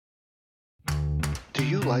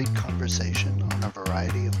you like conversation on a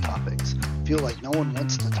variety of topics? Feel like no one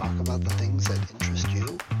wants to talk about the things that interest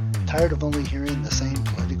you? Tired of only hearing the same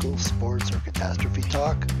political, sports, or catastrophe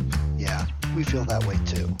talk? Yeah, we feel that way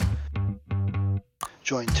too.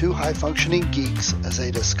 Join two high-functioning geeks as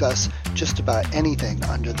they discuss just about anything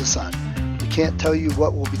under the sun. We can't tell you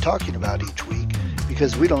what we'll be talking about each week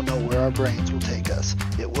because we don't know where our brains will take us.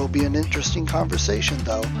 It will be an interesting conversation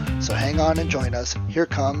though, so hang on and join us. Here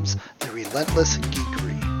comes the Relentless Geekery.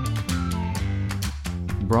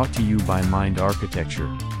 Brought to you by Mind Architecture.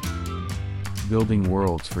 Building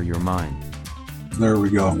worlds for your mind. There we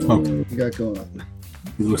go. Oh, You got going on.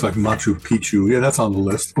 it looks like Machu Picchu. Yeah, that's on the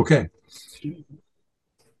list. Okay.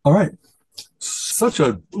 All right. Such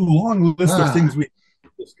a long list of things we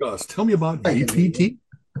discussed. Tell me about GPT.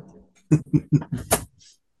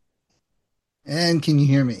 And can you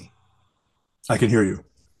hear me? I can hear you.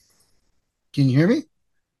 Can you hear me?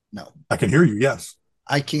 No, I can hear you. Yes.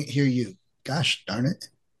 I can't hear you. Gosh darn it.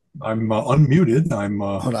 I'm unmuted.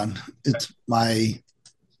 Hold on. It's my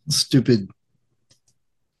stupid.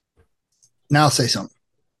 Now say something.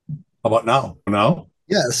 How about now? Now?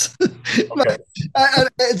 Yes. Okay.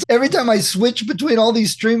 It's every time I switch between all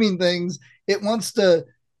these streaming things, it wants to,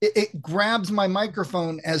 it grabs my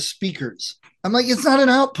microphone as speakers. I'm like, it's not an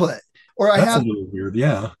output. Or That's a little weird.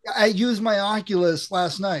 Yeah. I used my Oculus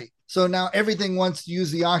last night. So now everything wants to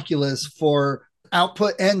use the Oculus for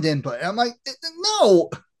output and input. I'm like,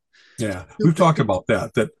 no. Yeah. We've talked about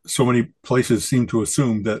that so many places seem to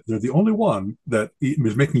assume that they're the only one that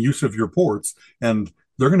is making use of your ports. And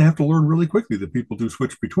they're going to have to learn really quickly that people do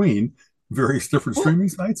switch between various different streaming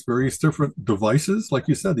sites, various different devices, like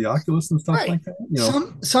you said, the Oculus and stuff Right. like that. You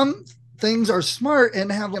know, Some things are smart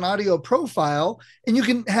and have an audio profile, and you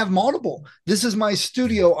can have multiple. This is my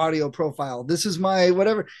studio audio profile. This is my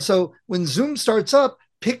whatever. So when Zoom starts up,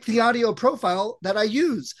 pick the audio profile that I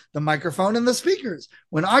use, the microphone and the speakers.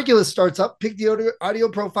 When Oculus starts up, pick the audio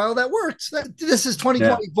profile that works. This is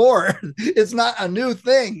 2024. It's not a new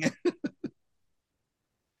thing.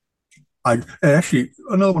 I actually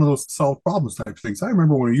another one of those solved problems type things. I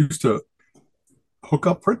remember when we used to hook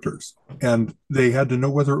up printers and they had to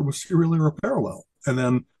know whether it was serial or parallel. And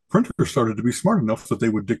then printers started to be smart enough that they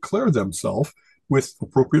would declare themselves with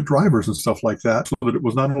appropriate drivers and stuff like that, so that it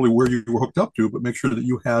was not only where you were hooked up to, but make sure that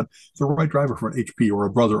you had the right driver for an HP or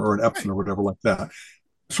a Brother or an Epson or whatever like that.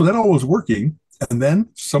 So that all was working. And then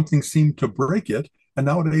something seemed to break it. And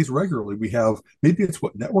nowadays, regularly, we have maybe it's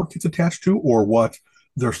what network it's attached to or what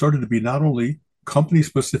there started to be not only company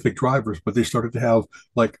specific drivers, but they started to have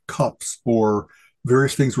like cups or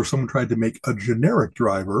various things where someone tried to make a generic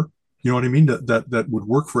driver, you know what I mean, that would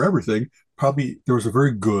work for everything. Probably there was a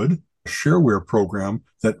very good shareware program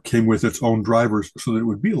that came with its own drivers so that it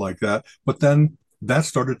would be like that. But then that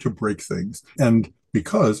started to break things. And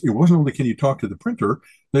because it wasn't only can you talk to the printer,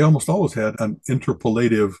 they almost always had an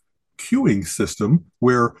interpolative queuing system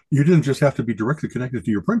where you didn't just have to be directly connected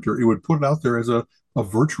to your printer. It would put it out there as a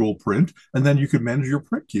virtual print, and then you could manage your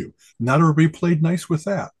print queue. Not everybody played nice with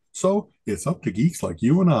that. So it's up to geeks like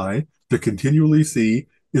you and I to continually see,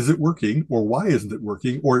 is it working or why isn't it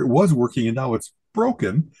working? Or it was working and now it's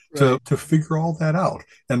broken, right, to figure all that out.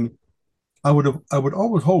 And I would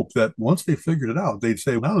always hope that once they figured it out, they'd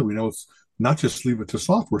say, well, now that we know it's not just leave it to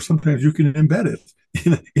software, sometimes you can embed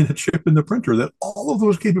it in a chip in the printer, that all of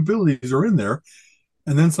those capabilities are in there.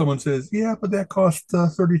 And then someone says, yeah, but that costs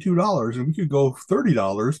 $32 and we could go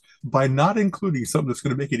 $30 by not including something that's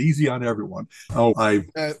going to make it easy on everyone. Oh, I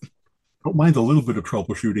don't mind a little bit of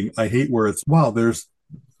troubleshooting. I hate where it's, wow, there's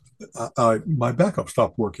my backup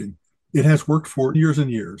stopped working. It has worked for years and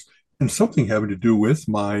years. And something having to do with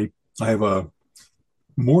I have a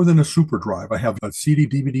more than a super drive. I have a CD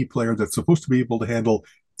DVD player that's supposed to be able to handle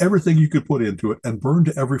everything you could put into it and burn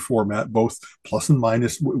to every format, both plus and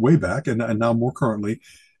minus way back and now more currently.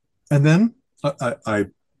 And then I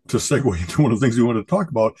to segue into one of the things we wanted to talk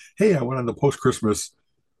about, hey, I went on the post-Christmas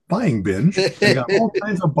buying binge. I got all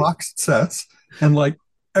kinds of boxed sets and like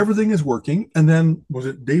everything is working. And then was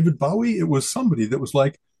it David Bowie? It was somebody that was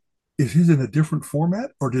like, is his in a different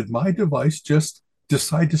format or did my device just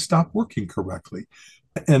decide to stop working correctly?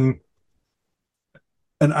 And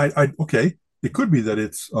I okay, it could be that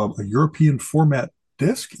it's a European format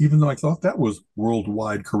disk, even though I thought that was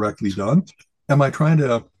worldwide correctly done. Am I trying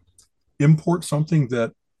to import something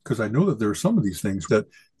that, because I know that there are some of these things that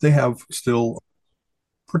they have still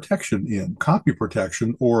protection in, copy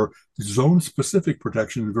protection or zone specific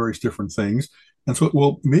protection in various different things. And so,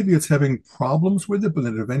 well, maybe it's having problems with it, but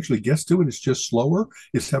then it eventually gets to it. It's just slower.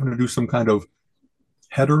 It's having to do some kind of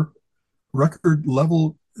header record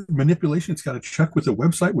level manipulation. It's got to check with the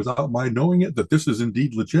website without my knowing it that this is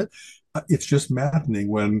indeed legit. It's just maddening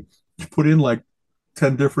when you put in like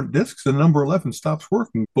 10 different disks and number 11 stops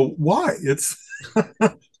working. But why? It's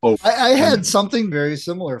oh, I had something very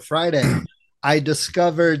similar Friday. I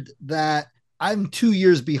discovered that I'm 2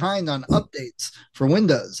 years behind on updates for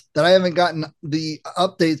Windows, that I haven't gotten the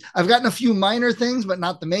updates. I've gotten a few minor things, but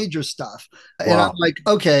not the major stuff. Wow. And I'm like,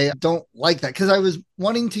 okay, I don't like that, because I was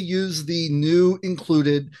wanting to use the new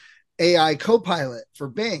included AI Copilot for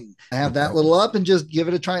Bing. I have that little up and just give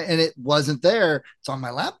it a try, and it wasn't there. It's on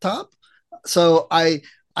my laptop. So I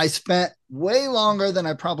spent way longer than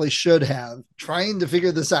I probably should have trying to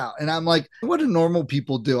figure this out. And I'm like, what do normal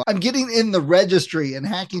people do? I'm getting in the registry and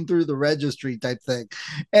hacking through the registry type thing.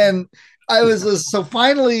 And I was so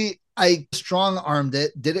finally I strong armed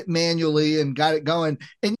it, did it manually and got it going,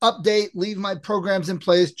 and update, leave my programs in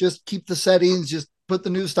place, just keep the settings, just put the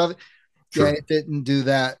new stuff. Sure. Yeah, it didn't do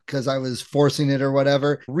that because I was forcing it or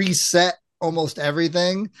whatever. Reset almost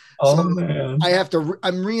everything. Oh, so man.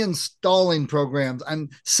 I'm reinstalling programs. I'm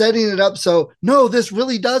setting it up. So no, this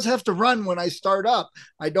really does have to run when I start up.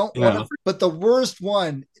 I don't want to, but the worst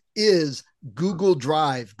one is Google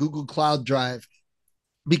Drive, Google Cloud Drive,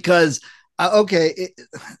 because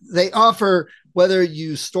they offer whether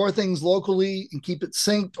you store things locally and keep it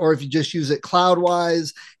synced, or if you just use it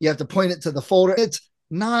cloud-wise, you have to point it to the folder. It's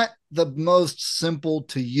not the most simple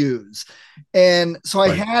to use. And so I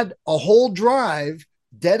had a whole drive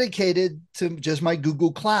dedicated to just my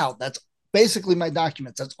Google Cloud. That's basically my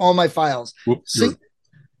documents. That's all my files. You're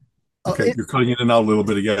cutting in and out a little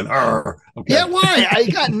bit again. Okay. Yeah, why? I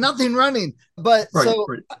got nothing running. But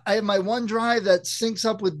I have my OneDrive that syncs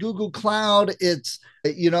up with Google Cloud. It's,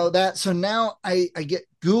 that. So now I get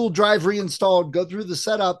Google Drive reinstalled, go through the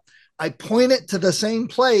setup. I point it to the same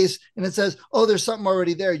place and it says, oh, there's something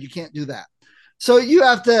already there. You can't do that. So you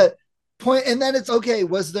have to point, and then it's okay.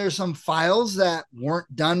 Was there some files that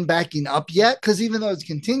weren't done backing up yet? Because even though it's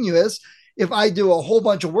continuous, if I do a whole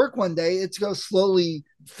bunch of work one day, it's going to slowly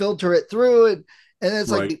filter it through it. And it's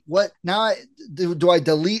like, what now? Do I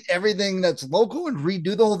delete everything that's local and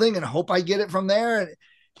redo the whole thing and hope I get it from there? And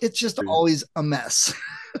it's just always a mess.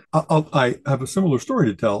 I have a similar story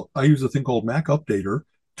to tell. I use a thing called Mac Updater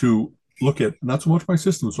to look at not so much my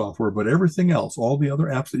system software, but everything else, all the other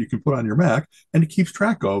apps that you can put on your Mac, and it keeps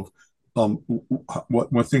track of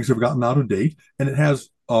what things have gotten out of date, and it has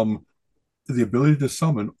the ability to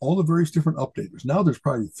summon all the various different updaters. Now there's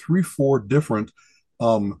probably 3-4 different.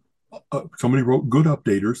 Somebody wrote good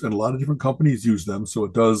updaters, and a lot of different companies use them. So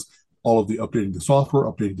it does all of the updating the software,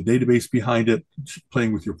 updating the database behind it,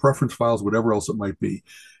 playing with your preference files, whatever else it might be,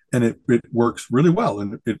 and it works really well,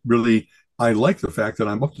 and it really. I like the fact that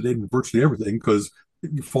I'm up to date in virtually everything, because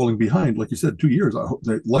falling behind, like you said, 2 years.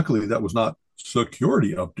 Luckily, that was not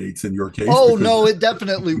security updates in your case. Oh, no, it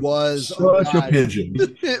definitely was. Such a pigeon.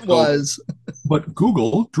 It was. But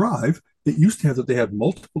Google Drive, it used to have that they had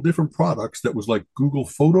multiple different products that was like Google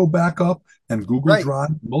Photo Backup and Google Drive,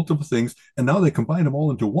 multiple things. And now they combine them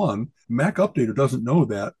all into one. Mac Updater doesn't know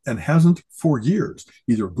that and hasn't for years.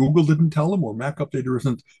 Either Google didn't tell them or Mac Updater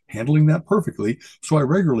isn't handling that perfectly. So I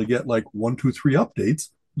regularly get like 1, 2, 3 updates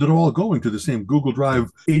that are all going to the same Google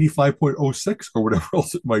Drive 85.06 or whatever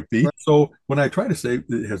else it might be. So when I try to say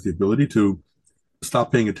it has the ability to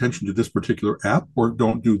stop paying attention to this particular app or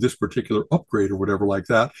don't do this particular upgrade or whatever like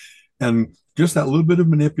that, and just that little bit of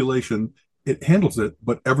manipulation, it handles it.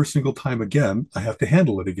 But every single time again, I have to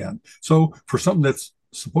handle it again. So for something that's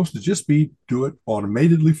supposed to just be do it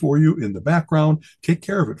automatically for you in the background, take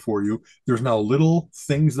care of it for you, there's now little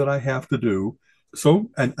things that I have to do. So,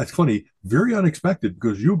 and it's funny, very unexpected,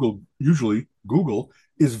 because usually Google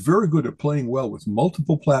is very good at playing well with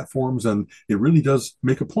multiple platforms, and it really does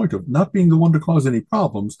make a point of not being the one to cause any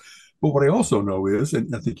problems. But what I also know is,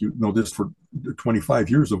 and I think you know this for 25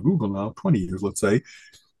 years of Google now, 20 years, let's say,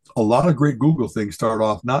 a lot of great Google things start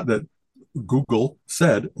off not that Google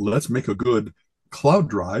said, let's make a good cloud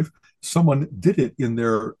drive. Someone did it in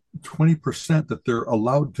their 20% that they're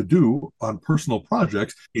allowed to do on personal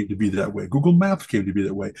projects came to be that way. Google Maps came to be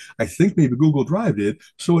that way. I think maybe Google Drive did.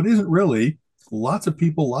 So it isn't really lots of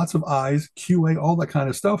people, lots of eyes, QA, all that kind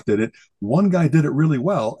of stuff did it. One guy did it really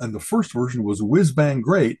well, and the first version was whiz bang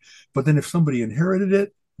great. But then if somebody inherited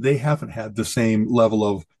it, they haven't had the same level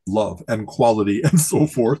of love and quality and so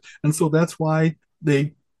forth. And so that's why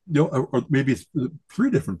they, or maybe it's 3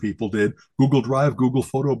 different people did Google Drive, Google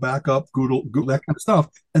Photo Backup, Google that kind of stuff.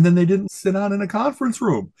 And then they didn't sit down in a conference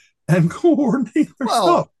room and coordinate their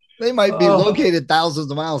stuff. They might be located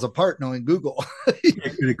thousands of miles apart, knowing Google.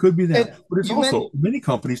 It could be that. But it's also, many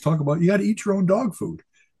companies talk about you got to eat your own dog food.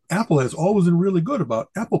 Apple has always been really good about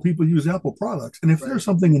Apple people use Apple products. And if Right. there's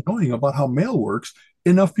something annoying about how mail works,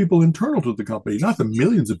 enough people internal to the company, not the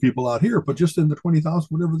millions of people out here, but just in the 20,000,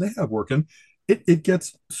 whatever they have working, it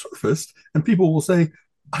gets surfaced and people will say,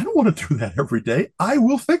 I don't want to do that every day. I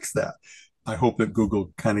will fix that. I hope that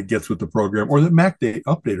Google kind of gets with the program or that Mac Day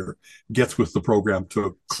Updater gets with the program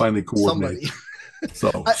to finally coordinate. Somebody. So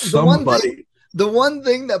The one thing, somebody, the one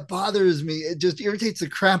thing that bothers me, it just irritates the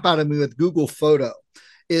crap out of me with Google Photo,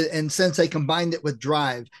 and since I combined it with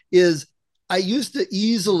Drive, is I used to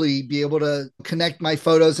easily be able to connect my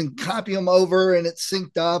photos and copy them over and it's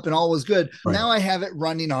synced up and all was good. right. Now I have it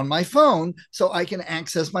running on my phone so I can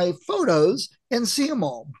access my photos and see them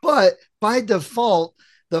all. But by default,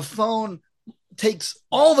 the phone takes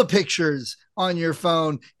all the pictures on your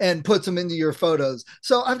phone and puts them into your photos.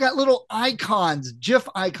 So I've got little icons, GIF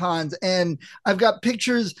icons, and I've got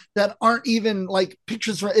pictures that aren't even like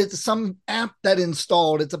pictures from it's some app that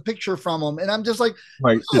installed. It's a picture from them. And I'm just like,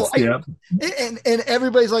 Right. oh, It's the app. and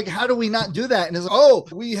everybody's like, how do we not do that? And it's like, oh,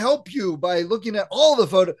 we help you by looking at all the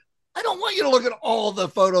photos. I don't want you to look at all the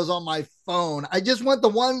photos on my phone. I just want the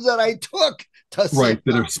ones that I took to Right, sync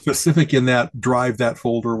that up. are specific in that drive, that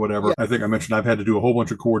folder, whatever. Yeah. I think I mentioned I've had to do a whole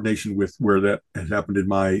bunch of coordination with where that has happened in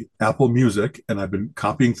my Apple Music, and I've been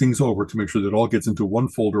copying things over to make sure that it all gets into one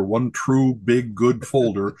folder, one true big good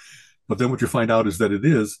folder. But then what you find out is that it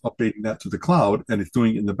is updating that to the cloud and it's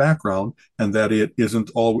doing it in the background, and that it isn't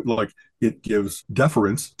all like it gives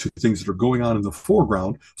deference to things that are going on in the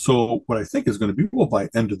foreground. So what I think is going to be, well, by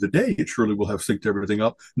end of the day, it surely will have synced everything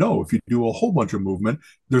up. No, if you do a whole bunch of movement,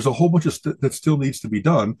 there's a whole bunch of that still needs to be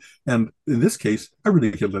done. And in this case, I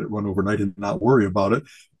really could let it run overnight and not worry about it.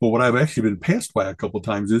 But what I've actually been passed by a couple of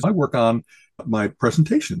times is I work on my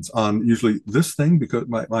presentations on usually this thing because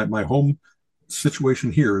my home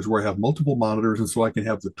situation here is where I have multiple monitors, and so I can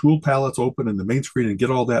have the tool palettes open and the main screen and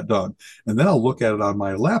get all that done. And then I'll look at it on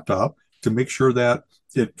my laptop to make sure that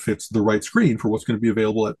it fits the right screen for what's going to be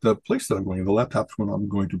available at the place that I'm going. The laptop's what I'm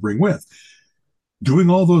going to bring with. Doing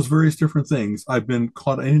all those various different things, I've been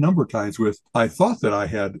caught any number of times with, I thought that I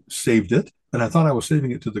had saved it and I thought I was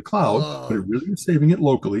saving it to the cloud, but it Oh, really is saving it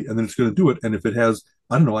locally. And then it's going to do it. And if it has,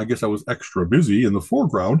 I don't know, I guess I was extra busy in the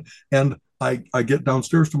foreground and I get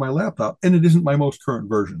downstairs to my laptop and it isn't my most current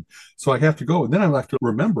version. So I have to go. And then I have to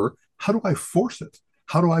remember, how do I force it?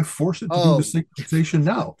 How do I force it to do the oh, synchronization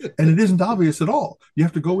now? And it isn't obvious at all. You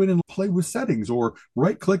have to go in and play with settings or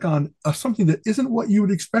right click on something that isn't what you would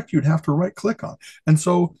expect you'd have to right click on. And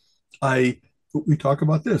so I, we talk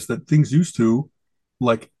about this, that things used to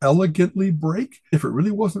like elegantly break. If it really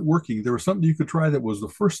wasn't working, there was something you could try that was the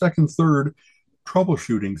first, second, third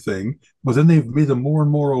troubleshooting thing, but then they've made them more and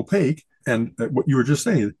more opaque. And what you were just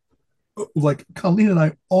saying, like Colleen and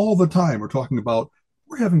I all the time are talking about,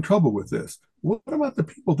 we're having trouble with this. What about the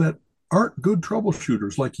people that aren't good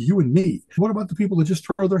troubleshooters like you and me? What about the people that just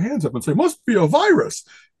throw their hands up and say, must be a virus?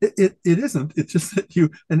 It isn't. It's just that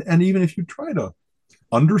you, and even if you try to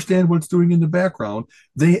understand what it's doing in the background,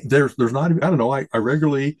 there's not even, I don't know, I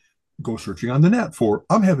regularly go searching on the net for,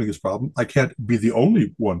 I'm having this problem. I can't be the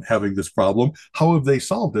only one having this problem. How have they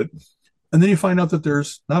solved it? And then you find out that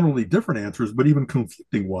there's not only different answers, but even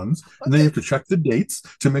conflicting ones. And then you have to check the dates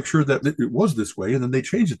to make sure that it was this way. And then they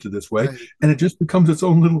change it to this way. right. And it just becomes its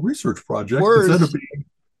own little research project instead of Worse, being,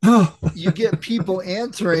 oh, you get people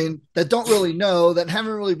answering that don't really know, that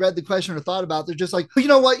haven't really read the question or thought about. They're just like, well, you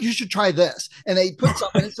know what? You should try this. And they put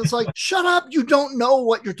something. It's just like, shut up. You don't know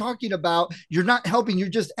what you're talking about. You're not helping. You're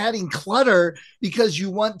just adding clutter because you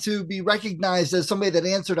want to be recognized as somebody that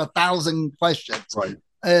answered 1,000 questions. right.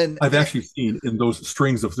 And I've actually seen in those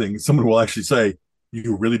strings of things, someone will actually say,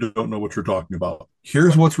 you really don't know what you're talking about.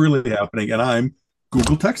 Here's what's really happening. And I'm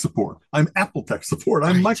Google tech support. I'm Apple tech support.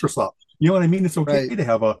 I'm right, Microsoft. You know what I mean? It's okay right. to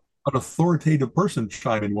have an authoritative person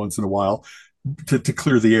chime in once in a while to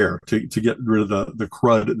clear the air, to get rid of the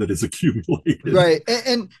crud that is accumulated. Right.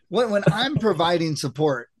 And when I'm providing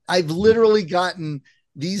support, I've literally gotten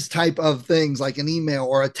these type of things like an email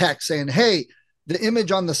or a text saying, hey, the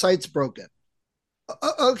image on the site's broken.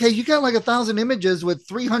 Okay, you got like 1,000 images with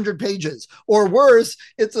 300 pages, or worse,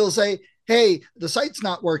 it'll say, hey, the site's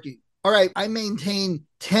not working. All right, I maintain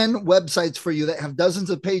 10 websites for you that have dozens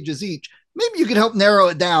of pages each. Maybe you could help narrow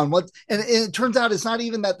it down. And it turns out it's not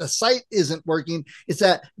even that the site isn't working, it's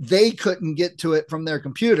that they couldn't get to it from their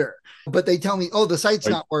computer. But they tell me, oh, the site's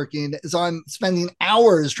Right. not working. So I'm spending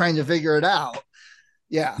hours trying to figure it out.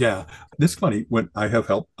 Yeah. Yeah. This is funny. When I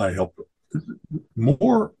help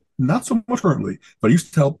more, not so much currently, but I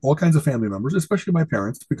used to help all kinds of family members, especially my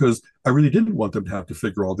parents, because I really didn't want them to have to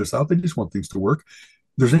figure all this out. They just want things to work.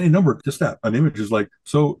 there's any number, just that. An image is like,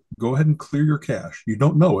 so go ahead and clear your cache. You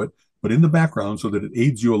don't know it, but in the background, so that it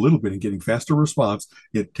aids you a little bit in getting faster response,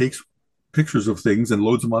 it takes pictures of things and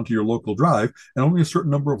loads them onto your local drive, and only a certain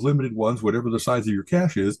number of limited ones, whatever the size of your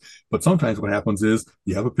cache is. But sometimes what happens is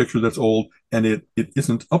you have a picture that's old and it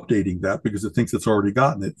isn't updating that because it thinks it's already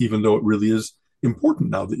gotten it, even though it really is important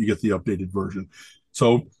now that you get the updated version.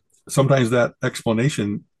 So sometimes that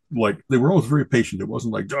explanation, like, they were always very patient. It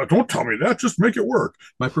wasn't like, don't tell me that, just make it work.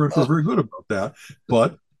 My parents were very good about that.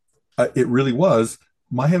 But it really was,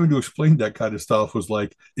 my having to explain that kind of stuff was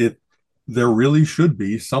like, there really should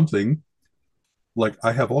be something. Like,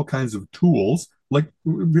 I have all kinds of tools, like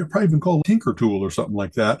probably even called Tinker Tool or something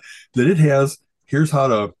like that, that it has, here's how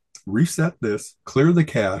to reset this, clear the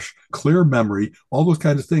cache, clear memory, all those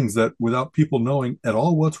kinds of things that without people knowing at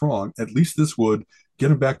all what's wrong, at least this would get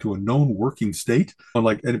them back to a known working state.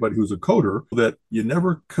 Unlike anybody who's a coder, that you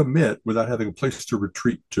never commit without having a place to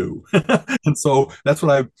retreat to. And so that's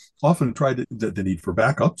what I've often tried to, the need for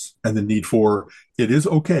backups and the need for, it is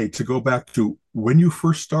okay to go back to when you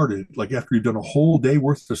first started, like after you've done a whole day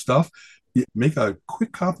worth of stuff, make a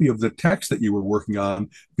quick copy of the text that you were working on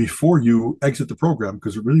before you exit the program,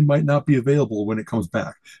 because it really might not be available when it comes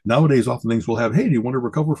back. Nowadays, often things will have, hey, do you want to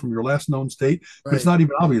recover from your last known state? But it's not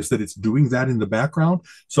even obvious that it's doing that in the background.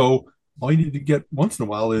 So all you need to get once in a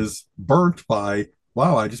while is burnt by,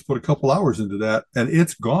 wow, I just put a couple hours into that and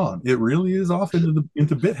it's gone. It really is off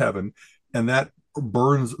into bit heaven. And that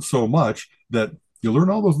burns so much that you learn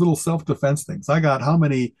all those little self-defense things. I got how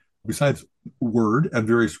many, besides Word and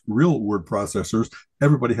various real word processors,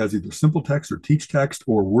 everybody has either simple text or teach text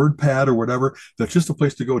or WordPad or whatever. That's just a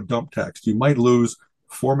place to go dump text. You might lose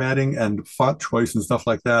formatting and font choice and stuff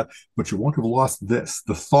like that, but you won't have lost this,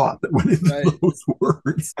 the thought that went into those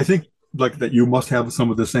words. I think like that you must have some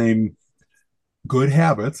of the same good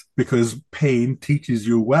habits, because pain teaches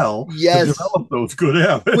you well to develop those good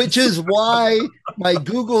habits. Which is why my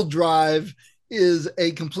Google Drive is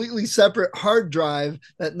a completely separate hard drive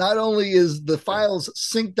that not only is the files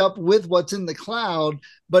synced up with what's in the cloud,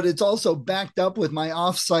 but it's also backed up with my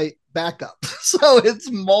offsite backup. So it's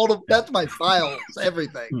multiple, that's my files,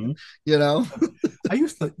 everything, mm-hmm. You know? I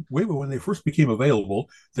used to, when they first became available,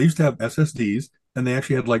 they used to have SSDs, and they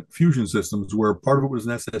actually had like fusion systems where part of it was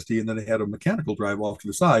an SSD and then they had a mechanical drive off to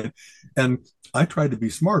the side. And I tried to be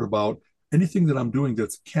smart about anything that I'm doing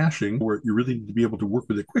that's caching, where you really need to be able to work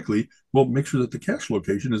with it quickly. Well, make sure that the cache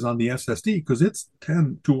location is on the SSD, because it's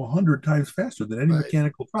 10 to 100 times faster than any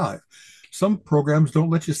mechanical drive. Some programs don't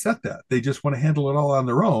let you set that. They just want to handle it all on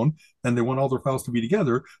their own, and they want all their files to be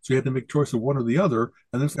together. So you have to make choice of one or the other.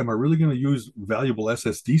 And then, am I really going to use valuable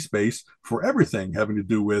SSD space for everything having to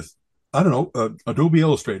do with, I don't know, Adobe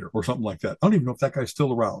Illustrator or something like that? I don't even know if that guy's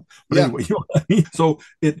still around. But anyway, you know what I mean? So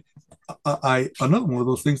another one of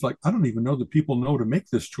those things, like, I don't even know that people know to make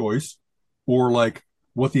this choice, or like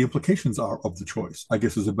what the implications are of the choice, I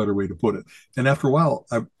guess is a better way to put it. And after a while,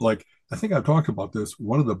 I think I've talked about this.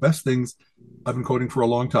 One of the best things, I've been coding for a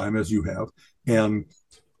long time, as you have, and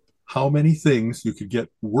how many things you could get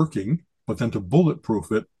working, but then to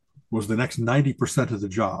bulletproof it was the next 90% of the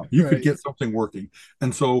job. You could get something working.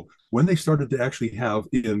 And so when they started to actually have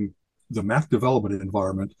in the Mac development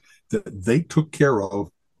environment, that they took care of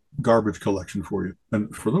garbage collection for you.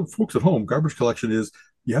 And for the folks at home, garbage collection is,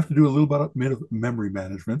 you have to do a little bit of memory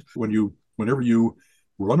management. Whenever you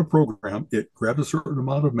run a program, it grabs a certain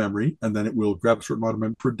amount of memory, and then it will grab a certain amount of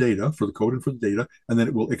memory for data, for the code and for the data, and then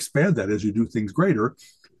it will expand that as you do things greater.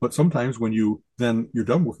 But sometimes when you're done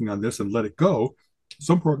working on this and let it go,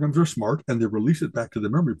 some programs are smart and they release it back to the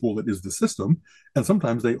memory pool that is the system. And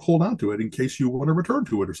sometimes they hold on to it in case you want to return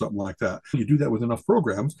to it or something like that. You do that with enough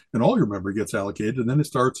programs and all your memory gets allocated, and then it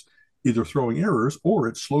starts either throwing errors, or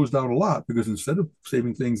it slows down a lot, because instead of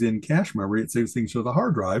saving things in cache memory, it saves things to the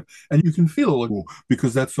hard drive, and you can feel like, oh,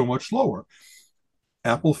 because that's so much slower.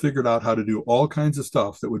 Apple figured out how to do all kinds of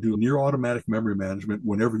stuff that would do near automatic memory management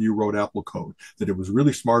whenever you wrote Apple code, that it was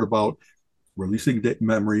really smart about releasing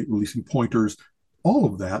memory, releasing pointers, all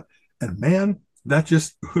of that. And man, that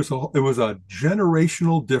just it was a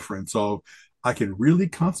generational difference of, I can really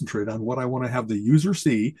concentrate on what I want to have the user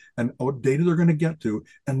see and what data they're going to get to,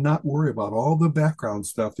 and not worry about all the background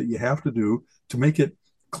stuff that you have to do to make it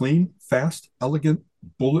clean, fast, elegant,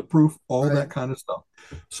 bulletproof, all that kind of stuff.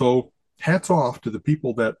 So hats off to the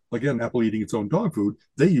people that, again, Apple eating its own dog food,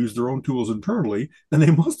 they use their own tools internally, and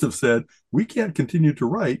they must have said, we can't continue to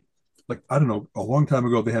write. Like, I don't know, a long time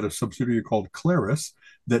ago, they had a subsidiary called Claris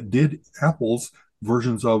that did Apple's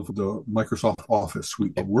versions of the Microsoft Office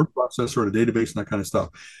suite, a word processor, and a database, and that kind of stuff.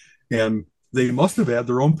 And they must have had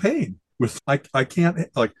their own pain with, I can't,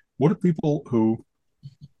 like, what if people who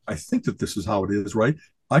I think that this is how it is, right?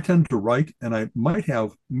 I tend to write, and I might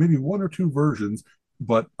have maybe one or two versions,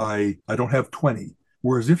 but I don't have 20.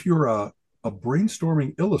 Whereas if you're a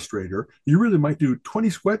brainstorming illustrator, you really might do 20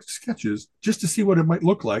 sketches just to see what it might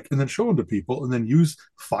look like and then show them to people and then use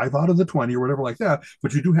 5 out of the 20 or whatever like that.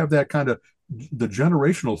 But you do have that kind of the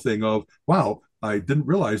generational thing of, wow, I didn't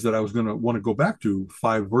realize that I was going to want to go back to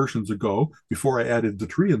 5 versions ago before I added the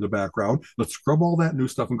tree in the background. Let's scrub all that new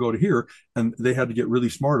stuff and go to here. And they had to get really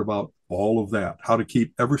smart about all of that, how to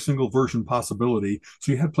keep every single version possibility.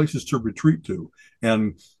 So you had places to retreat to.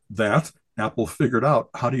 And that Apple figured out,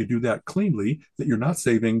 how do you do that cleanly, that you're not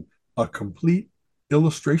saving a complete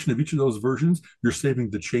illustration of each of those versions, you're saving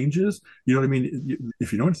the changes. You know what I mean?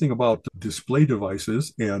 If you know anything about display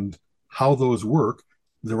devices and how those work,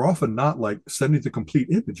 they're often not like sending the complete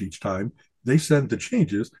image each time. They send the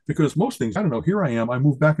changes, because most things, I don't know, here I am, I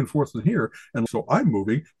move back and forth in here. And so I'm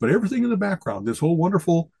moving, but everything in the background, this whole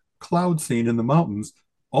wonderful cloud scene in the mountains,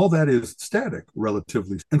 all that is static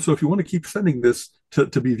relatively. And so if you want to keep sending this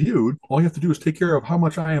to be viewed, all you have to do is take care of how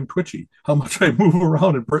much I am twitchy, how much I move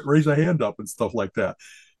around and raise a hand up and stuff like that.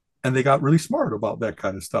 And they got really smart about that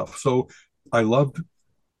kind of stuff. So I loved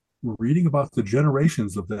reading about the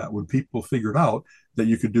generations of that when people figured out that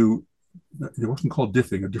you could do, it wasn't called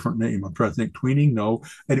diffing, a different name. I'm trying to think, tweening, no,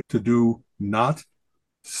 and to do not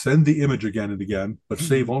send the image again and again, but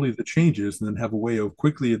save only the changes and then have a way of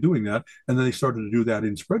quickly doing that. And then they started to do that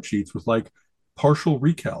in spreadsheets with like partial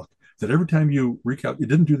recalc, that every time you recalc, it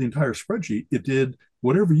didn't do the entire spreadsheet. It did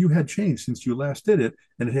whatever you had changed since you last did it.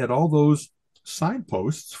 And it had all those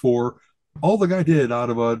signposts for all the guy did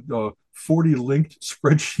out of a 40 linked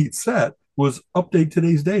spreadsheet set was update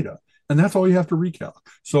today's data. And that's all you have to recalc.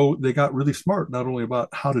 So they got really smart, not only about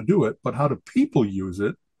how to do it, but how do people use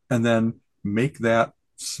it and then make that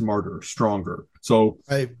smarter, stronger. So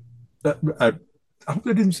I I hope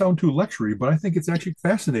that didn't sound too lectury, but I think it's actually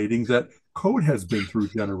fascinating that code has been through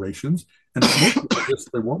generations, and most people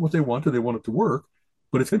just, they want what they want and they want it to work.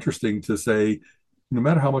 But it's interesting to say, no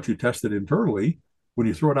matter how much you test it internally, when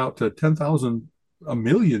you throw it out to 10,000, a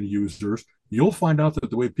million users, you'll find out that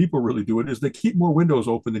the way people really do it is they keep more windows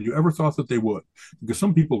open than you ever thought that they would. Because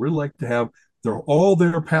some people really like to have all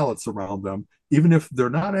their palettes around them, even if they're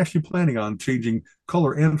not actually planning on changing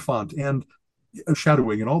color and font and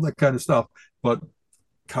shadowing and all that kind of stuff. But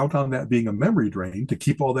count on that being a memory drain to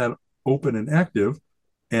keep all that open and active.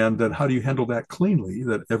 And then how do you handle that cleanly?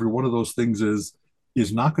 That every one of those things is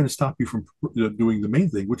not going to stop you from doing the main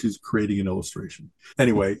thing, which is creating an illustration.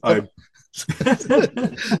 Anyway, I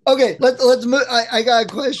okay, let's move. I got a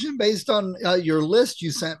question based on your list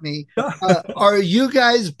you sent me. Are you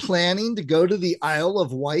guys planning to go to the Isle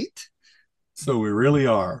of Wight? So we really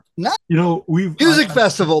are. Not we've music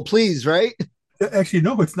festival, please, right? Actually,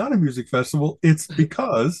 no, it's not a music festival. It's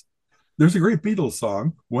because there's a great Beatles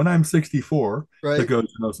song, When I'm 64, right, that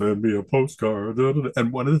goes, send me a postcard. Da, da, da.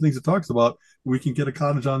 And one of the things it talks about, we can get a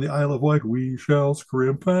cottage on the Isle of Wight. We shall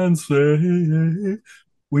scrimp and save.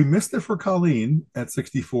 We missed it for Colleen at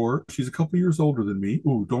 64. She's a couple years older than me.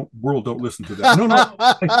 Ooh, don't listen to that.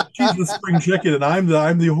 No. She's the spring chicken, and I'm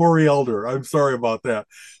the hoary elder. I'm sorry about that.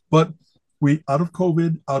 But we, out of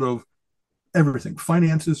COVID, out of everything,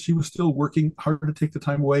 finances, she was still working hard to take the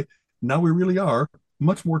time away. Now we really are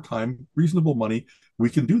much more time, reasonable money. We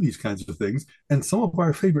can do these kinds of things. And some of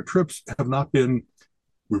our favorite trips have not been,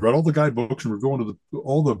 we read all the guidebooks and we're going to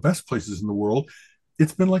all the best places in the world.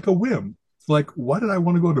 It's been like a whim. Like, why did I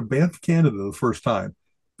want to go to Banff, Canada the first time?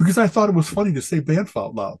 Because I thought it was funny to say Banff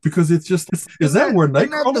out loud. Because it's just, is that where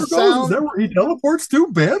Nightcrawler goes? Is that where he teleports to?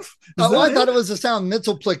 Banff? I thought it was the sound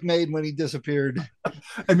Mitzelplick made when he disappeared.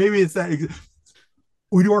 And maybe it's that.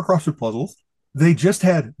 We do our crossword puzzles. They just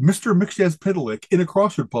had Mr. Mixjazpidalik in a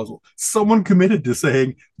crossword puzzle. Someone committed to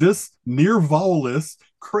saying this near vowelless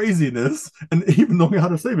craziness and even knowing how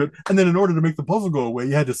to save it. And then in order to make the puzzle go away,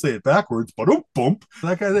 you had to say it backwards, but bump,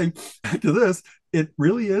 that kind of thing. Back to this, it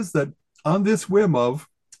really is that on this whim of,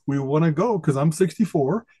 we want to go because I'm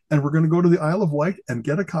 64 and we're going to go to the Isle of Wight and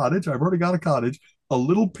get a cottage. I've already got a cottage, a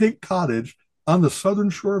little pink cottage on the southern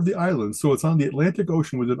shore of the island. So it's on the Atlantic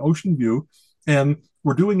Ocean with an ocean view. And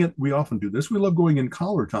we're doing it. We often do this. We love going in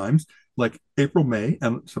collar times like April, May,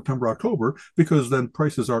 and September, October, because then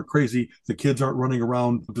prices aren't crazy. The kids aren't running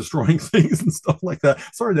around destroying things and stuff like that.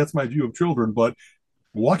 Sorry, that's my view of children. But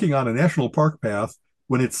walking on a national park path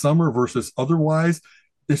when it's summer versus otherwise,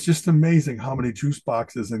 it's just amazing how many juice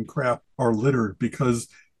boxes and crap are littered because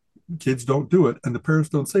kids don't do it. And the parents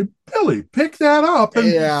don't say, Billy, pick that up. And,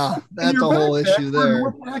 yeah, that's the whole issue there.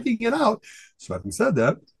 We're packing it out. So having said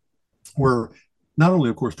that, we're not only,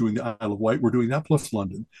 of course, doing the Isle of Wight, we're doing that plus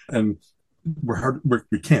London. And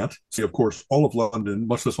we can't see, of course, all of London,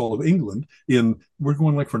 much less all of England. We're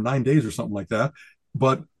going like for 9 days or something like that,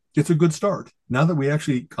 but it's a good start. Now that we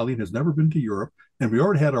actually, Colleen has never been to Europe, and we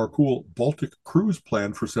already had our cool Baltic cruise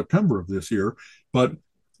planned for September of this year, but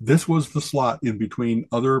this was the slot in between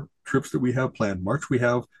other trips that we have planned. March we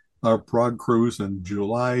have our Prague cruise, and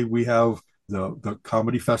July we have the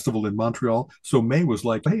comedy festival in Montreal. So May was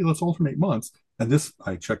like, hey, let's alternate months. And this,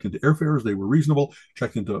 I checked into airfares, they were reasonable,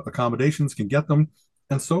 checked into accommodations, can get them.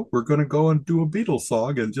 And so we're going to go and do a Beatles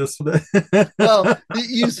song and just Well,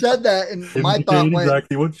 you said that, and my thought indicate went.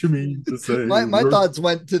 exactly what you mean to say. My thoughts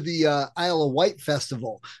went to the Isle of Wight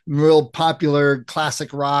festival, real popular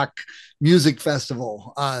classic rock music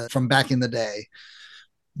festival from back in the day.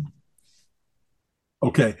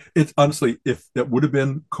 Okay, it's honestly, if that would have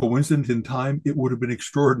been coincident in time, it would have been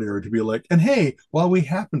extraordinary to be like, and hey, while we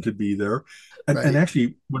happen to be there, and Right.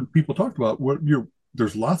 actually, when people talked about what you're,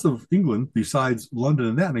 there's lots of England besides London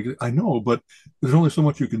and that, and I know, but there's only so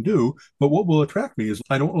much you can do. But what will attract me is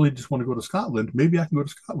I don't really just want to go to Scotland. Maybe I can go to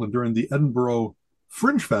Scotland during the Edinburgh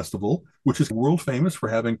Fringe Festival, which is world famous for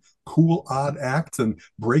having cool, odd acts and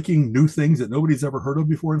breaking new things that nobody's ever heard of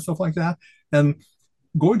before and stuff like that. And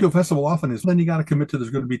going to a festival often is then you got to commit to there's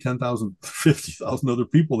going to be 10,000, 50,000 other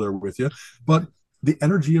people there with you. But the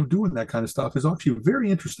energy of doing that kind of stuff is actually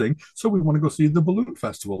very interesting. So we want to go see the Balloon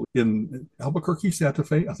Festival in Albuquerque, Santa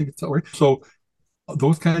Fe. I think it's that way. So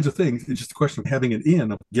those kinds of things, it's just a question of having it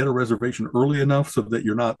in, get a reservation early enough so that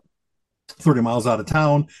you're not 30 miles out of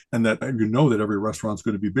town and that you know that every restaurant's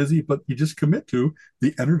going to be busy, but you just commit to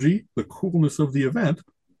the energy, the coolness of the event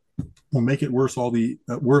will make it worth all the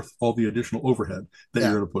additional overhead that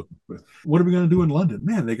Yeah. you're going to put with. What are we going to do in London?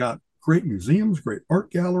 Man, they got great museums, great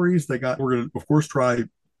art galleries. We're going to, of course, try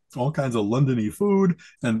all kinds of Londony food,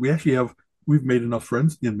 and we've made enough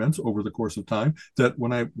friends in Mentz over the course of time that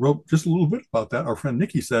when I wrote just a little bit about that, our friend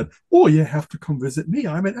Nikki said, "Oh, you have to come visit me.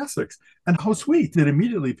 I'm in Essex." And how sweet that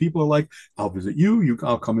immediately people are like, "I'll visit you.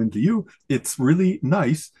 I'll come into you." It's really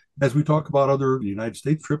nice as we talk about other United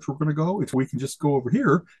States trips we're going to go. We can just go over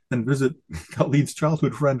here and visit Colleen's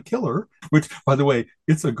childhood friend Killer, which, by the way,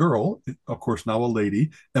 it's a girl, of course, now a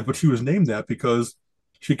lady, but she was named that because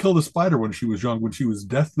she killed a spider when she was young, when she was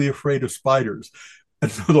deathly afraid of spiders.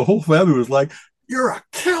 And so the whole family was like, "You're a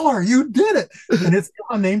killer. You did it." And it's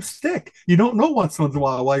a name stick. You don't know once in a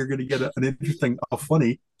while why you're going to get an interesting, a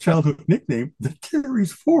funny childhood nickname that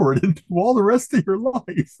carries forward into all the rest of your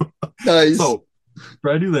life. Nice. So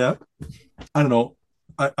try to do that. I don't know.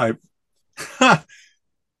 I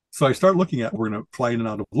so I start looking at, we're going to fly in and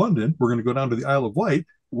out of London. We're going to go down to the Isle of Wight.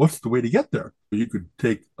 What's the way to get there? You could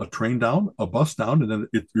take a train down, a bus down, and then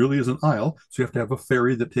it really is an isle. So you have to have a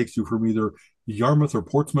ferry that takes you from either Yarmouth or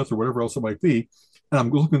Portsmouth or whatever else it might be. And I'm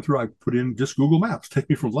looking through, I put in just Google Maps, take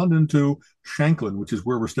me from London to Shanklin, which is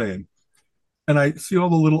where we're staying. And I see all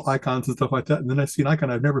the little icons and stuff like that. And then I see an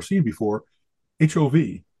icon I've never seen before, HOV,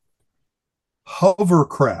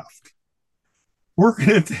 hovercraft. We're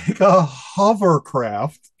going to take a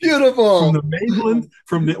hovercraft from Beautiful. the mainland,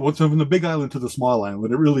 from the big island to the small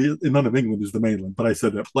island. It really, none of England is the mainland, but I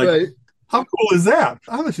said that. Like, Right. how cool is that?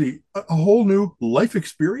 Honestly, a whole new life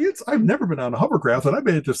experience. I've never been on a hovercraft, and I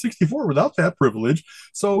made it to 64 without that privilege.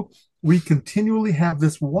 So we continually have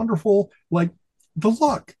this wonderful, like, the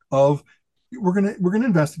luck of we're gonna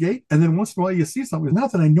investigate, and then once in a while you see something.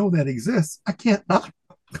 Not that I know that exists, I can't not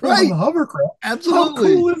go on Right. the hovercraft. How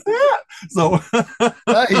Absolutely. cool is that? So,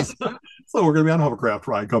 Nice. so we're gonna be on a hovercraft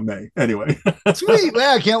ride come May. Anyway, Sweet.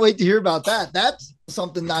 Well, I can't wait to hear about that. That's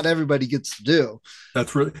something not everybody gets to do.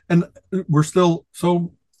 that's really, and we're still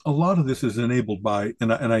so. A lot of this is enabled by,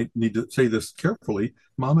 and I need to say this carefully.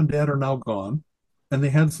 Mom and Dad are now gone, and they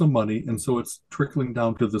had some money, and so it's trickling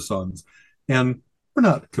down to the sons. And we're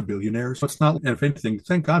not billionaires. It's not, and if anything,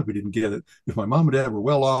 thank God we didn't get it. If my mom and dad were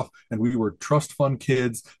well off, and we were trust fund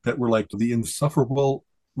kids that were like the insufferable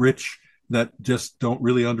rich that just don't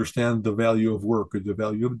really understand the value of work or the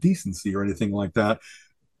value of decency or anything like that,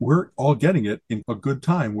 we're all getting it in a good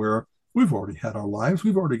time where we've already had our lives,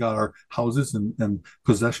 we've already got our houses and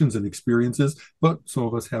possessions and experiences, but some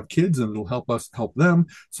of us have kids and it'll help us help them.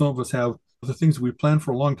 Some of us have the things we've planned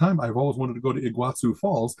for a long time. I've always wanted to go to Iguazu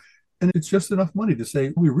Falls, and it's just enough money to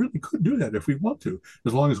say we really could do that if we want to,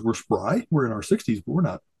 as long as we're spry. We're in our 60s, but we're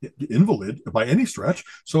not invalid by any stretch.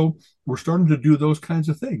 So we're starting to do those kinds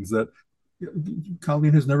of things that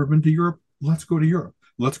Colleen has never been to Europe. Let's go to Europe.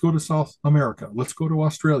 Let's go to South America. Let's go to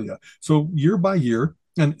Australia. So year by year,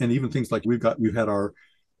 and even things like we've had our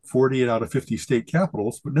 48 out of 50 state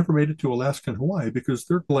capitals, but never made it to Alaska and Hawaii because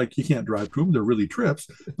they're like, you can't drive to them. They're really trips.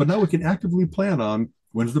 But now we can actively plan on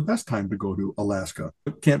when's the best time to go to Alaska.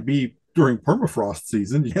 It can't be during permafrost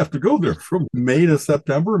season, you have to go there from May to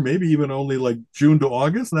September, maybe even only like June to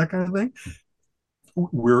August, that kind of thing,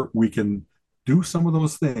 where we can do some of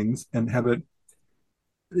those things and have it.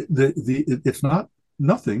 It's not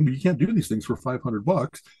nothing. You can't do these things for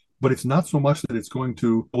 $500, but it's not so much that it's going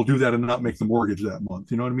to, we'll do that and not make the mortgage that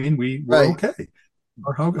month. You know what I mean? We're Right. okay.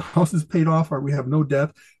 Our house is paid off. We have no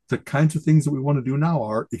debt. The kinds of things that we want to do now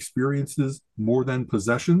are experiences more than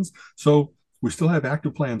possessions. So we still have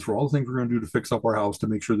active plans for all the things we're going to do to fix up our house to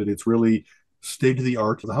make sure that it's really state of the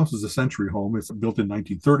art. The house is a century home. It's built in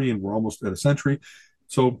 1930 and we're almost at a century.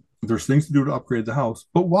 So there's things to do to upgrade the house.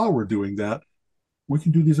 But while we're doing that, we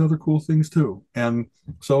can do these other cool things too. And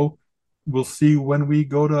so we'll see when we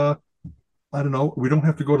go to, I don't know, we don't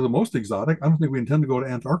have to go to the most exotic. I don't think we intend to go to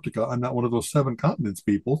Antarctica. I'm not one of those 7 continents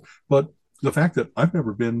people, but the fact that I've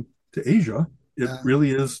never been to Asia, it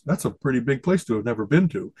really is, that's a pretty big place to have never been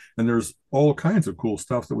to. And there's all kinds of cool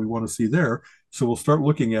stuff that we want to see there. So we'll start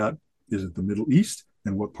looking at, is it the Middle East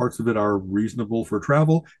and what parts of it are reasonable for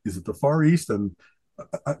travel? Is it the Far East? And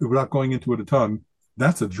without going into it a ton,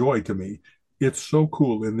 that's a joy to me. It's so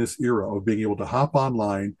cool in this era of being able to hop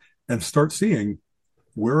online and start seeing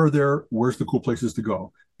where's the cool places to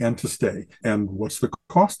go and to stay and what's the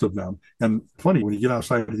cost of them. And funny, when you get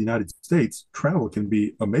outside of the United States, travel can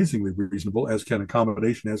be amazingly reasonable, as can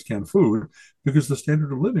accommodation, as can food, because the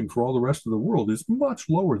standard of living for all the rest of the world is much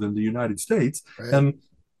lower than the United States. Right.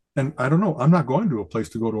 And I don't know, I'm not going to a place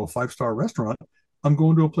to go to a 5-star restaurant. I'm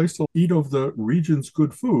going to a place to eat of the region's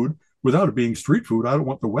good food without it being street food. I don't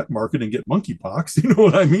want the wet market and get monkeypox. You know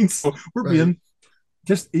what I mean? So we're being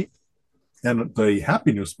just eat. And the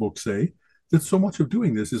happiness books say that so much of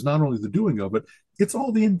doing this is not only the doing of it, it's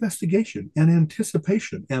all the investigation and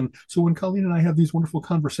anticipation. And so when Colleen and I have these wonderful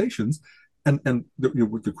conversations,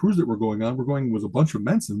 with the cruise that we're going with a bunch of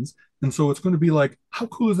Mensons. And so it's going to be like, how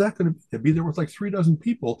cool is that going to be? To be there with like 3 dozen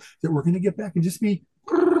people that we're going to get back and just be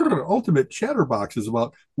ultimate chatterboxes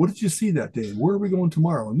about what did you see that day and where are we going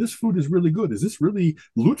tomorrow? And this food is really good. Is this really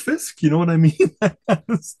lutefisk? You know what I mean?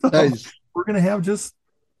 Nice. We're going to have just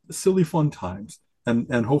silly fun times.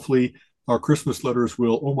 And hopefully our Christmas letters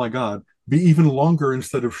will, oh my God, be even longer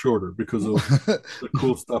instead of shorter because of the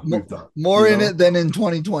cool stuff we've done. More in it than in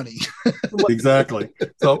 2020. Exactly.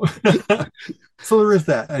 So, so there is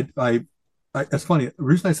that. It's funny. The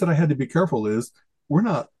reason I said I had to be careful is we're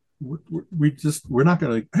not going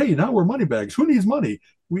to, hey, now we're money bags. Who needs money?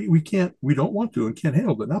 We can't, we don't want to and can't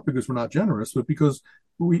handle it. Not because we're not generous, but because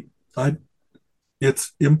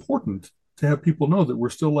it's important to have people know that we're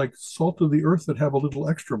still like salt of the earth that have a little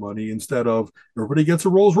extra money instead of everybody gets a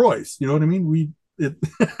Rolls Royce. You know what I mean? It's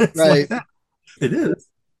right. Like that. It is.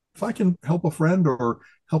 If I can help a friend or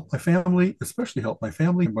help my family, especially help my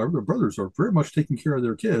family, my other brothers are very much taking care of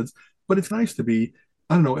their kids. But it's nice to be,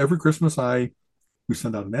 I don't know, every Christmas we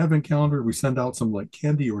send out an advent calendar, we send out some like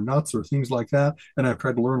candy or nuts or things like that. And I've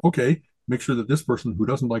tried to learn, okay, make sure that this person who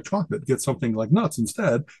doesn't like chocolate gets something like nuts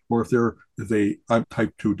instead. Or if I'm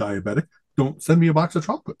type 2 diabetic, don't send me a box of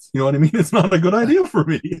chocolates. You know what I mean? It's not a good idea for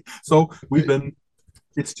me. So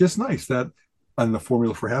it's just nice that, and the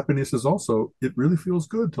formula for happiness is also, it really feels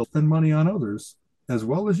good to spend money on others as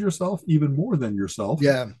well as yourself, even more than yourself.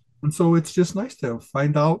 Yeah. And so it's just nice to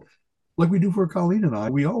find out, like we do for Colleen and I,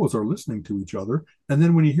 we always are listening to each other. And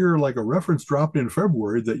then when you hear like a reference dropped in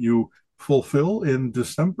February that you fulfill in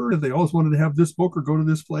December, they always wanted to have this book or go to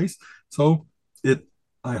this place. So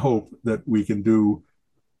I hope that we can do,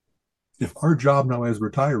 if our job now as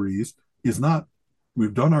retirees is not,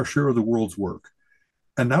 we've done our share of the world's work.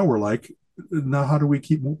 And now we're like, now how do we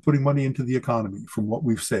keep putting money into the economy from what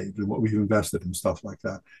we've saved and what we've invested and stuff like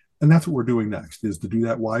that? And that's what we're doing next, is to do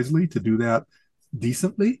that wisely, to do that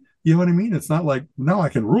decently. You know what I mean? It's not like now I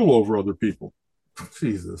can rule over other people.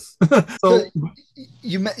 Jesus. So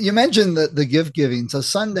you mentioned the gift giving. So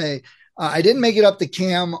Sunday, I didn't make it up to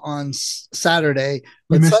Cam on Saturday.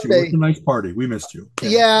 But we missed Sunday, you. It was a nice party. We missed you.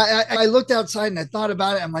 Yeah, I looked outside and I thought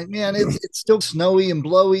about it. I'm like, man, it's still snowy and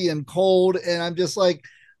blowy and cold. And I'm just like,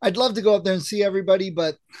 I'd love to go up there and see everybody,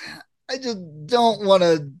 but I just don't want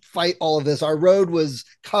to fight all of this. Our road was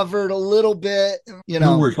covered a little bit,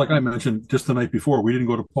 No worries. Like I mentioned just the night before, we didn't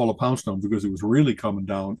go to Paula Poundstone because it was really coming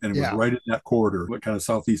down and it was right in that corridor, kind of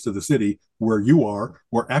southeast of the city where you are,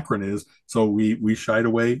 where Akron is. So we shied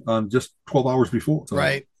away on just 12 hours before. So.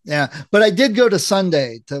 Right. Yeah. But I did go to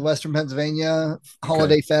Sunday to Western Pennsylvania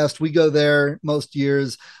Holiday Fest. We go there most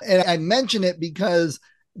years. And I mention it because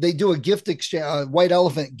they do a gift exchange, white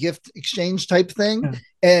elephant gift exchange type thing.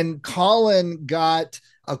 And Colin got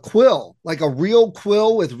a quill, like a real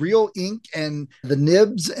quill with real ink and the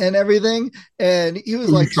nibs and everything. And he was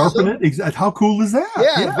like, sharpen it. Exactly. How cool is that?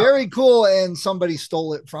 Yeah, very cool. And somebody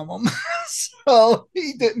stole it from him. So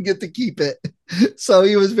he didn't get to keep it. So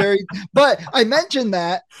he was very, but I mentioned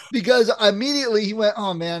that because immediately he went,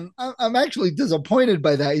 oh man, I'm actually disappointed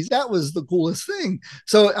by that. That was the coolest thing.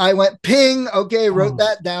 So I went, ping. Okay, wrote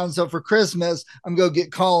that down. So for Christmas, I'm going to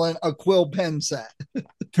get Colin a quill pen set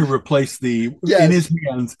to replace the in his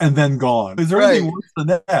hands and then gone. Is there anything worse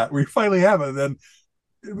than that? We finally have it. And then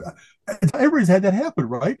everybody's had that happen,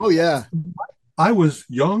 right? Oh yeah. I was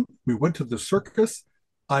young. We went to the circus.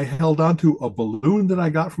 I held on to a balloon that I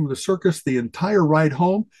got from the circus the entire ride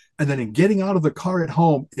home. And then in getting out of the car at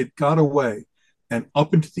home, it got away and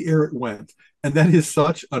up into the air it went. And that is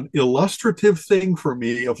such an illustrative thing for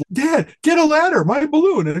me of, Dad, get a ladder, my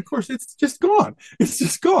balloon. And of course, it's just gone. It's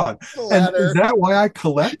just gone. And is that why I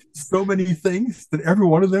collect so many things that every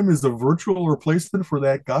one of them is a virtual replacement for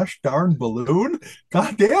that gosh darn balloon?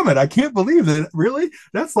 God damn it. I can't believe that. Really?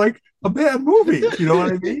 That's like a bad movie. You know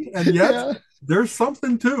what I mean? And yet there's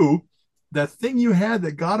something to that thing you had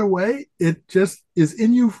that got away. It just is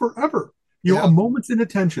in you forever. You know, a moment's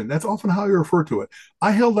inattention. That's often how you refer to it. I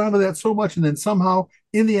held on to that so much, and then somehow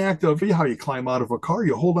in the act of how you climb out of a car,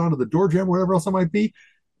 you hold on to the door jamb, whatever else it might be,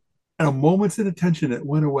 and a moment's inattention, it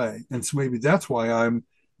went away. And so maybe that's why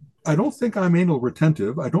I don't think I'm anal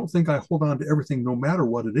retentive. I don't think I hold on to everything no matter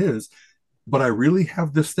what it is, but I really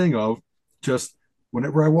have this thing of just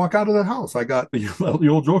whenever I walk out of the house, I got the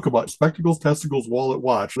old joke about spectacles, testicles, wallet,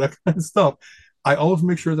 watch, that kind of stuff. I always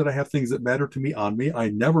make sure that I have things that matter to me on me. I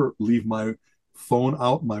never leave my phone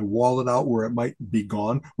out, my wallet out where it might be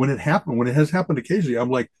gone. When it has happened occasionally, I'm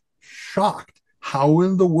like shocked. How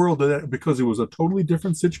in the world did that? Because it was a totally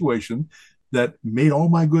different situation that made all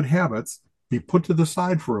my good habits be put to the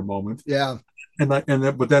side for a moment. Yeah. But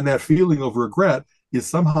then that feeling of regret is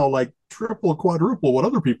somehow like triple, quadruple what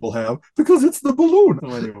other people have because it's the balloon. So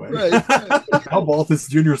anyway, right. How about this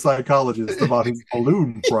junior psychologist about his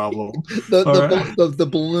balloon problem? the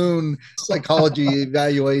balloon psychology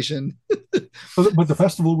evaluation. But the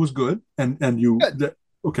festival was good, and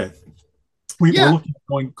okay. We're looking at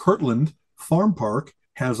going. Kirtland Farm Park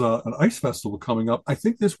has an ice festival coming up, I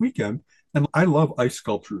think this weekend. And I love ice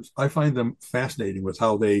sculptures. I find them fascinating with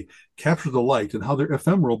how they capture the light and how they're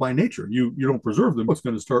ephemeral by nature. You don't preserve them, it's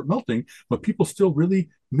going to start melting, but people still really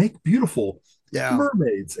make beautiful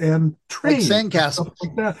mermaids and trains. Like sandcastles.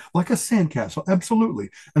 Like that. Like a sandcastle,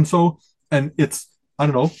 absolutely. And so, and it's, I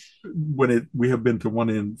don't know, we have been to one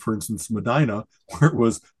in, for instance, Medina, where it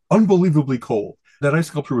was unbelievably cold. That ice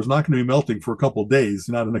sculpture was not going to be melting for a couple of days,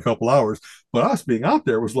 not in a couple hours. But us being out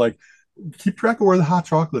there was like, keep track of where the hot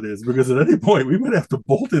chocolate is, because at any point we might have to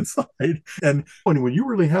bolt inside. And when you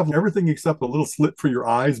really have everything except a little slit for your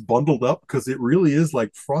eyes bundled up, because it really is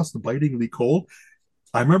like frost-bitingly cold.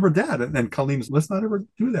 I remember that. And Colleen's, let's not ever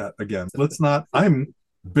do that again. I'm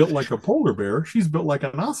built like a polar bear. She's built like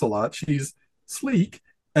an ocelot. She's sleek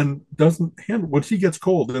and doesn't handle, when she gets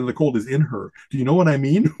cold, then the cold is in her. Do you know what I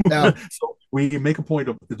mean? Yeah. So we make a point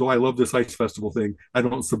of, though I love this ice festival thing, I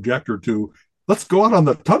don't subject her to, let's go out on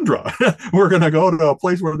the tundra. We're going to go to a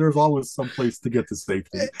place where there's always some place to get to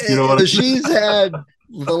safety. You know what I mean? She's had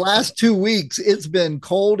the last 2 weeks, it's been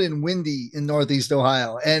cold and windy in Northeast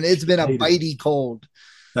Ohio, and it's been a bitey cold.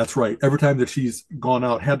 That's right. Every time that she's gone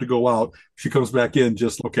out, had to go out, she comes back in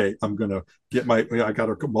just, okay, I'm going to get I got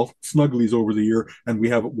her Snugglies over the year, and we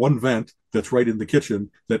have one vent that's right in the kitchen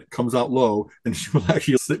that comes out low, and she will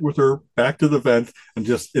actually sit with her back to the vent and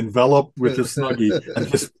just envelop with the Snuggie and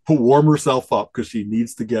just warm herself up because she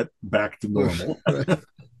needs to get back to normal.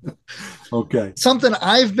 Okay. Something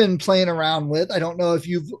I've been playing around with, I don't know if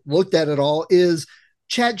you've looked at it all, is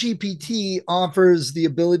ChatGPT offers the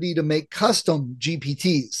ability to make custom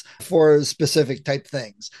GPTs for specific type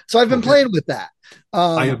things. So I've been playing with that.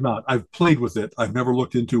 I have not. I've played with it. I've never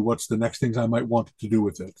looked into what's the next things I might want to do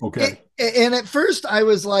with it. Okay. And at first I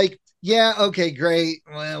was like, yeah, okay, great,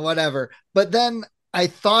 well, whatever. But then I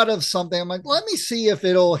thought of something. I'm like, let me see if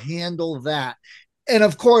it'll handle that. And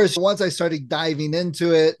of course, once I started diving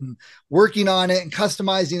into it and working on it and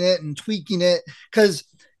customizing it and tweaking it, because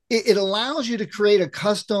it allows you to create a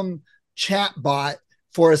custom chat bot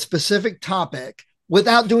for a specific topic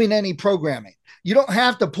without doing any programming. You don't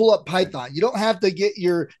have to pull up Python. You don't have to get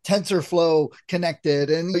your TensorFlow connected,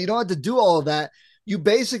 and you don't have to do all of that. You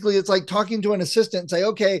basically, it's like talking to an assistant and say,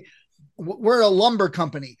 okay, we're a lumber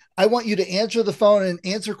company. I want you to answer the phone and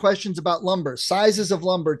answer questions about lumber, sizes of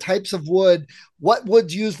lumber, types of wood, What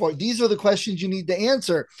wood's used for? These are the questions you need to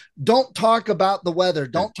answer. Don't talk about the weather.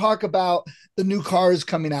 Don't talk about the new cars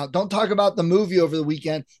coming out. Don't talk about the movie over the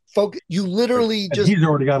weekend. Focus. You literally and just. he's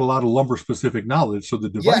already got a lot of lumber specific knowledge, so the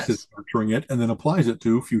device is nurturing it and then applies it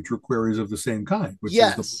to future queries of the same kind, which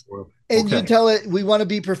is the and you tell it we want to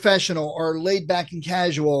be professional or laid back and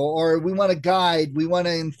casual, or we want to guide, we want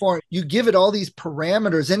to inform. You give it all these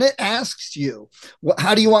parameters and it asks you,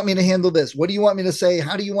 how do you want me to handle this? What do you want me to say?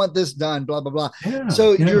 How do you want this done? Blah, blah, blah.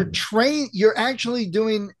 You're actually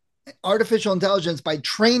doing artificial intelligence by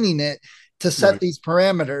training it to set these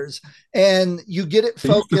parameters, and you get it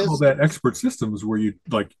focused. They used to call that expert systems, where you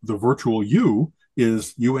like the virtual you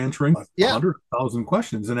is you answering 100,000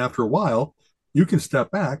 questions, and after a while you can step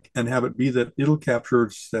back and have it be that it'll capture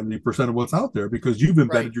 70% of what's out there because you've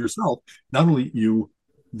embedded yourself, not only you,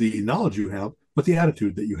 the knowledge you have, but the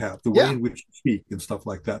attitude that you have, the way in which you speak and stuff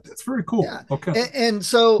like that. That's very cool. Okay. And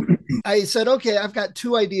so I said, okay, I've got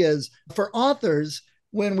two ideas for authors.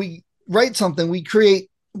 When we write something,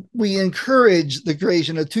 we encourage the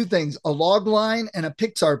creation of two things, a log line and a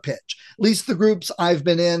Pixar pitch. At least the groups I've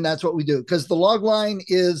been in, that's what we do. Because the log line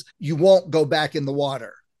is you won't go back in the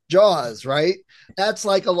water. Jaws, right? That's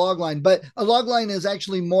like a log line. But a log line is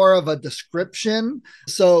actually more of a description.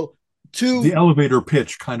 So the elevator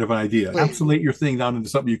pitch kind of an idea. Encapsulate your thing down into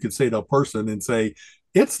something you could say to a person and say,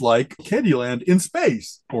 it's like Candyland in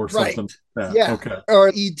space or something like that. Yeah. Okay.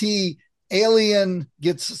 Or E.T., alien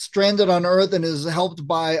gets stranded on Earth and is helped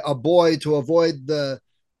by a boy to avoid the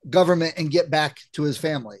government and get back to his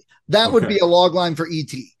family. That would be a log line for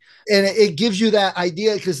E.T. And it gives you that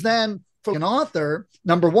idea, because then for an author,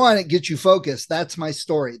 number one, it gets you focused. That's my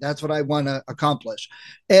story. That's what I want to accomplish.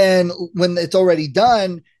 And when it's already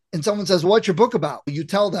done and someone says, what's your book about? You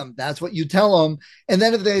tell them. That's what you tell them. And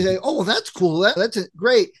then if they say, oh, well, that's cool. That's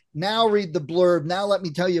great. Now read the blurb. Now let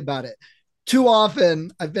me tell you about it. Too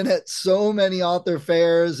often, I've been at so many author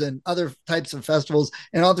fairs and other types of festivals,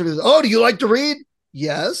 and authors go, oh, do you like to read?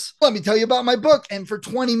 Yes. Let me tell you about my book. And for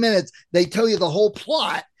 20 minutes, they tell you the whole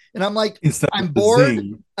plot. And I'm like, I'm bored.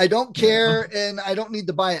 I don't care. And I don't need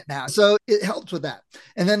to buy it now. So it helps with that.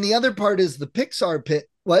 And then the other part is the Pixar pit.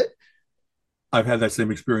 What? I've had that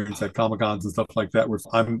same experience at Comic-Cons and stuff like that, where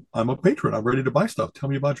I'm a patron. I'm ready to buy stuff. Tell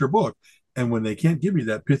me about your book. And when they can't give me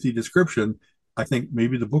that pithy description, I think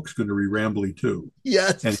maybe the book's going to be rambly too.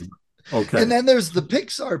 Yes. Anyway, okay. And then there's the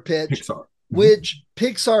Pixar pitch, which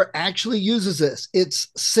Pixar actually uses this. It's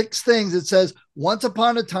 6 things. It says, once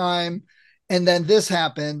upon a time, and then this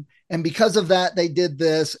happened, and because of that, they did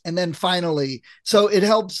this, and then finally. So it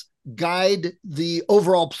helps guide the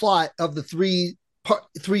overall plot of the three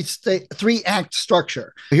act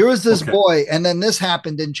structure. Here was this boy, and then this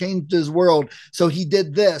happened and changed his world. So he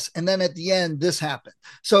did this, and then at the end, this happened.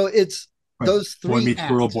 So it's those 3 boy meets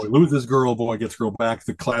acts. Girl, boy loses girl, boy gets girl back.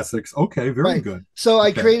 The classics. Okay, very good. So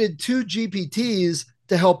I created 2 GPTs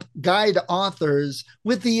to help guide authors,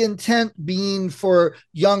 with the intent being for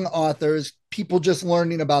young authors, people just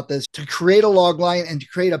learning about this, to create a log line and to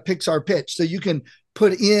create a Pixar pitch. So you can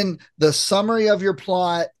put in the summary of your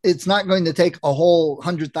plot. It's not going to take a whole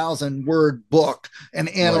 100,000 word book and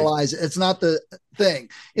analyze it. It's not the thing.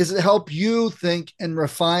 Is to help you think and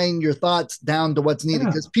refine your thoughts down to what's needed.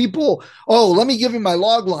 Because people, let me give you my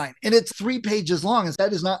log line, and it's 3 pages long.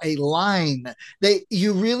 That is not a line.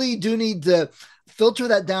 You really do need to filter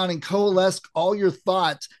that down and coalesce all your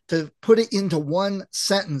thoughts to put it into one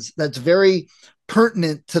sentence that's very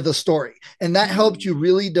pertinent to the story. And that helps you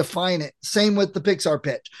really define it. Same with the Pixar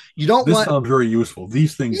pitch. This sounds very useful.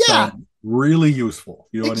 These things sound really useful.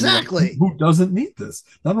 You know exactly. What I mean? Who doesn't need this?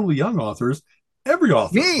 Not only young authors, every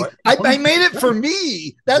author. Me. Right? I made it for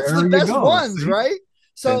me. That's the best ones, right?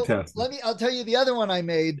 So I'll tell you the other one I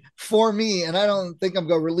made for me, and I don't think I'm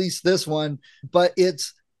going to release this one, but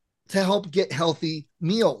it's to help get healthy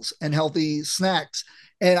meals and healthy snacks.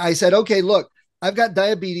 And I said, okay, look, I've got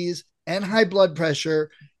diabetes and high blood pressure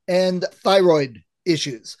and thyroid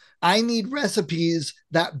issues. I need recipes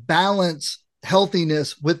that balance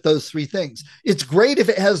healthiness with those 3 things. It's great if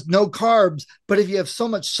it has no carbs, but if you have so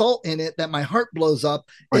much salt in it that my heart blows up,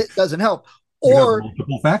 it doesn't help. Or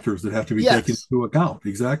multiple factors that have to be taken into account.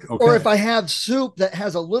 Exactly. Okay. Or if I have soup that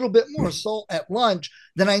has a little bit more salt at lunch,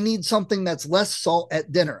 then I need something that's less salt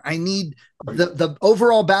at dinner. I need the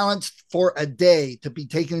overall balance for a day to be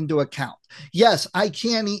taken into account. Yes, I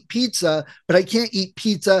can eat pizza, but I can't eat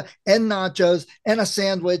pizza and nachos and a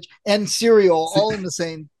sandwich and cereal all in the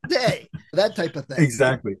same day. That type of thing.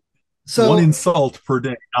 Exactly. So 1 insult per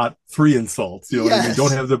day, not 3 insults. You know, what I mean?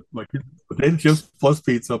 Don't have the potato chips plus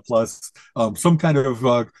pizza plus some kind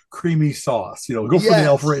of creamy sauce. Go for the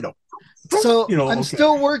Alfredo. So You know, I'm okay.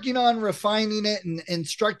 still working on refining it and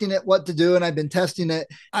instructing it what to do, and I've been testing it.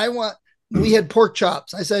 We had pork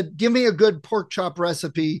chops. I said, give me a good pork chop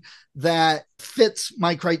recipe that fits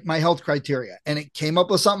my health criteria. And it came up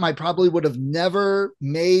with something I probably would have never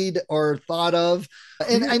made or thought of.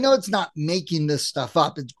 And I know it's not making this stuff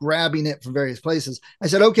up, it's grabbing it from various places. I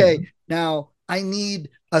said, okay, now I need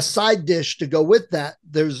a side dish to go with that.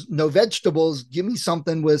 There's no vegetables. Give me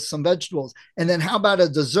something with some vegetables. And then how about a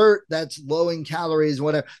dessert that's low in calories,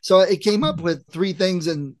 whatever. So it came up with three things.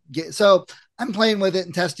 So I'm playing with it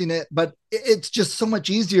and testing it, but it's just so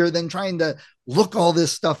much easier than trying to look all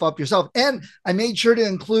this stuff up yourself. And I made sure to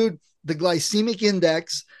include the glycemic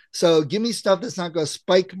index. So give me stuff that's not going to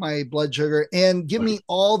spike my blood sugar, and give me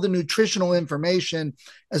all the nutritional information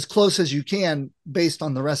as close as you can based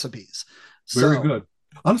on the recipes. Very good.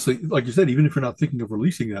 Honestly, like you said, even if you're not thinking of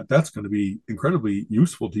releasing that, that's going to be incredibly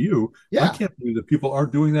useful to you. Yeah. I can't believe that people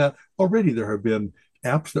aren't doing that already. There have been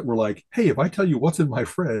apps that were like, hey, if I tell you what's in my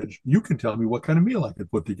fridge, you can tell me what kind of meal I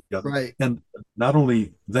could put together. Right. And not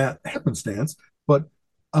only that happenstance, but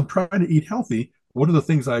I'm trying to eat healthy. What are the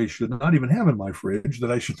things I should not even have in my fridge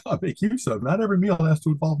that I should not make use of? Not every meal has to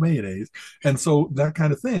involve mayonnaise. And so that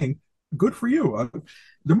kind of thing, good for you.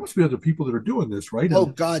 There must be other people that are doing this, right? Oh,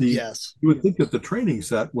 God, yes. You would think that the training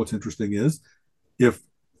set, what's interesting is if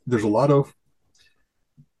there's a lot of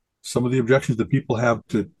some of the objections that people have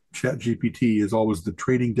to Chat GPT is always the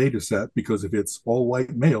training data set, because if it's all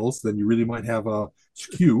white males, then you really might have a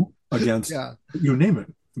skew against you name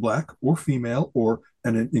it, black or female, or,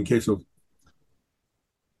 and in case of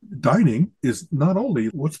dining, is not only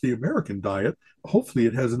what's the American diet, hopefully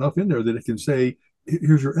it has enough in there that it can say,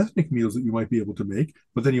 here's your ethnic meals that you might be able to make,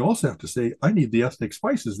 but then you also have to say, I need the ethnic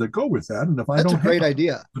spices that go with that. And if I don't have great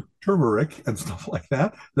idea. turmeric and stuff like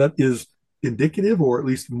that, that is indicative, or at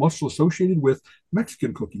least much associated with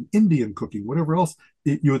Mexican cooking, Indian cooking, whatever else,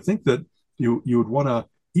 you would think that you would want to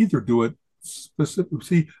either do it specific.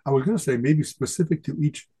 See, I was going to say maybe specific to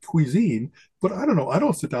each cuisine, but I don't know. I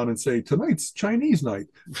don't sit down and say tonight's Chinese night.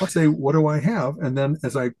 I'll say, what do I have? And then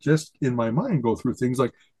as I just in my mind go through things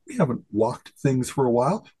like, we haven't walked things for a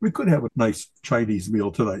while, we could have a nice Chinese meal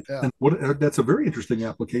tonight. Yeah. And that's a very interesting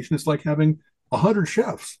application. It's like having 100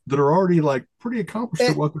 chefs that are already like pretty accomplished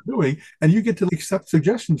at what they're doing, and you get to accept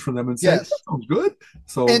suggestions from them and say, that sounds good.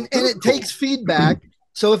 So and it takes feedback.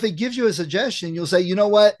 So if it gives you a suggestion, you'll say, you know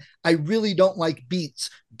what, I really don't like beets.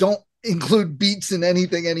 Don't include beets in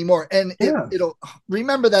anything anymore. And it'll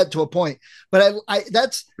remember that to a point. But I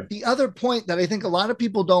that's the other point that I think a lot of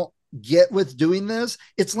people don't get with doing this.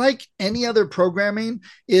 It's like any other programming,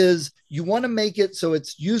 is you want to make it so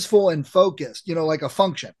it's useful and focused, like a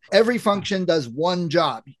function. Every function does one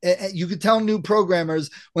job. You could tell new programmers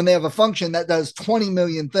when they have a function that does 20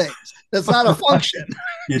 million things. That's not a function.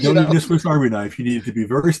 You don't need a Swiss Army knife. You need to be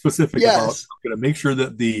very specific about going to make sure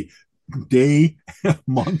that the day,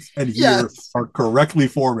 month, and year are correctly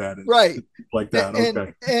formatted. Right. Like that.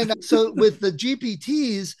 And so with the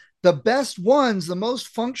GPTs, the best ones, the most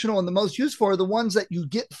functional and the most useful are the ones that you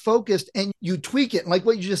get focused and you tweak it. And like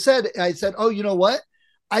what you just said, I said, oh, you know what?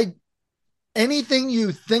 Anything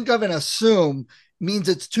you think of and assume means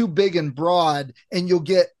it's too big and broad, and you'll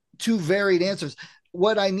get too varied answers.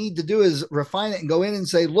 What I need to do is refine it and go in and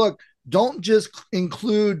say, look, don't just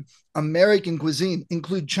include American cuisine,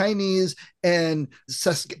 include Chinese and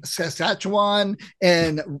Saskatchewan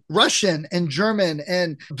and Russian and German,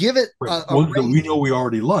 and give it ones that we know we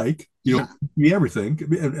already like. You know, be everything,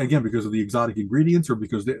 again, because of the exotic ingredients, or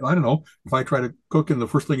because I don't know, if I try to cook and the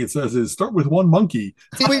first thing it says is start with one monkey.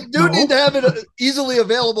 We do need to have it easily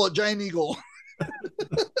available at Giant Eagle.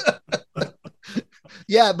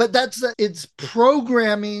 Yeah, but it's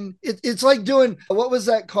programming. It's like doing, what was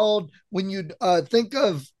that called when you'd think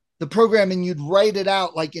of the program and you'd write it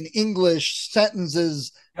out like in English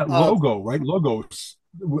sentences. Logo, right? Logos.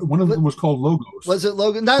 One of them was called Logos. Was it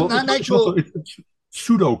logo? Not actual. It's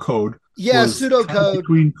pseudocode. Yeah, pseudocode.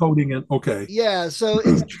 Between coding and, Yeah, so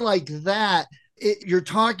it's like that. You're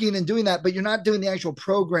talking and doing that, but you're not doing the actual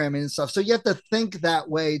programming and stuff. So you have to think that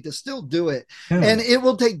way to still do it. Yeah. And it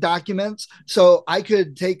will take documents. So I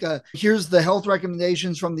could take here's the health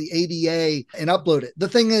recommendations from the ADA and upload it. The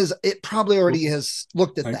thing is, it probably already has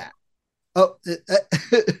looked at that. Oh,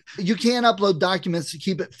 you can't upload documents to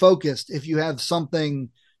keep it focused if you have something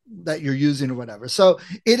that you're using or whatever. So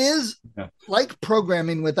it is like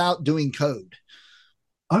programming without doing code.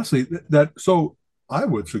 Honestly, I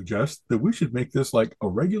would suggest that we should make this like a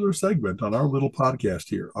regular segment on our little podcast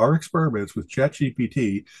here, our experiments with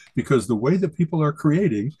ChatGPT, because the way that people are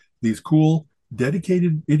creating these cool,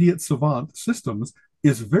 dedicated idiot savant systems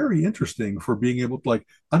is very interesting for being able to, like,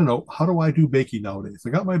 I don't know, how do I do baking nowadays? I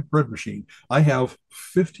got my bread machine. I have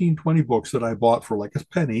 15, 20 books that I bought for like a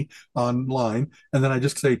penny online. And then I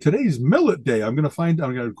just say, today's millet day. I'm going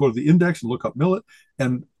to go to the index and look up millet.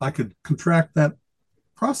 And I could contract that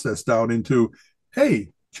process down into, hey,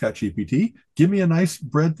 ChatGPT, give me a nice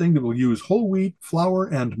bread thing that will use whole wheat, flour,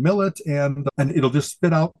 and millet, and it'll just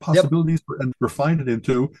spit out possibilities and refine it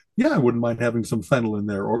into, yeah, I wouldn't mind having some fennel in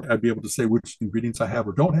there, or I'd be able to say which ingredients I have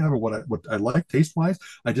or don't have, or what I like taste wise.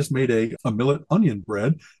 I just made a millet onion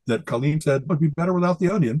bread that Colleen said would be better without the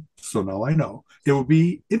onion, so now I know. It would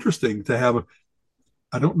be interesting to have.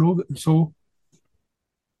 I don't know that, so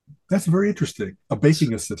that's very interesting. A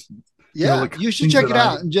baking assistant. Yeah, like you should check it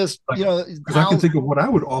out and just, like, because I can think of what I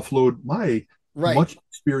would offload my much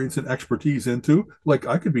experience and expertise into. Like,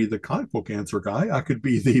 I could be the comic book answer guy. I could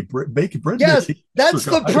be the baking bread. Yes, that's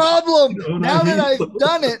the problem. Now that I've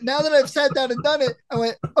done it, now that I've sat down and done it, I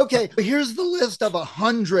went, okay, here's the list of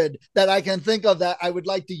 100 that I can think of that I would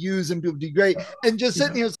like to use and would be great. And just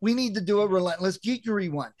sitting here, we need to do a relentless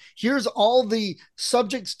geekery one. Here's all the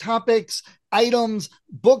subjects, topics, items,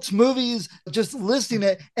 books, movies, just listing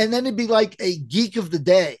it. And then it'd be like a geek of the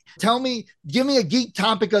day. Give me a geek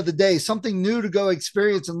topic of the day, something new to go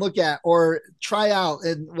experience and look at or try out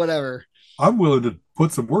and whatever. I'm willing to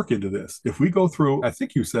put some work into this. If we go through, I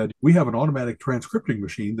think you said we have an automatic transcripting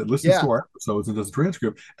machine that listens to our episodes and does a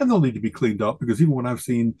transcript, and they'll need to be cleaned up, because even when I've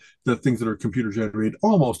seen the things that are computer generated,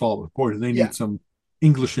 almost all of them, they need some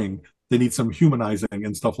Englishing, they need some humanizing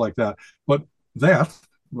and stuff like that. But that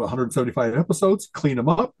 175 episodes, clean them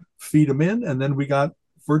up, feed them in, and then we got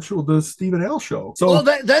the Stephen L. show. So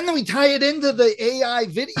then we tie it into the AI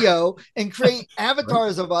video and create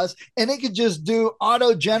avatars of us, and it could just do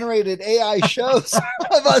auto-generated AI shows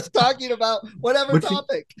of us talking about whatever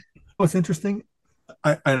topic. What's interesting,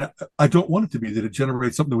 I don't want it to be that it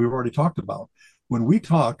generates something that we've already talked about. When we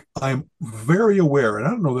talk, I'm very aware, and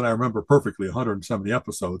I don't know that I remember perfectly 170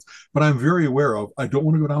 episodes, but I'm very aware of, I don't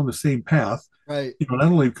want to go down the same path. Right. Not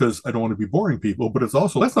only because I don't want to be boring people, but it's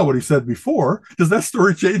also, that's not what he said before. Does that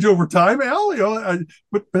story change over time, Al?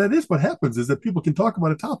 But that is what happens, is that people can talk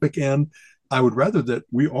about a topic, and I would rather that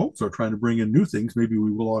we also are trying to bring in new things. Maybe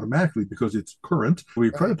we will automatically because it's current.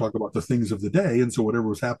 We try to talk about the things of the day. And so whatever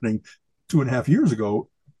was happening 2.5 years ago,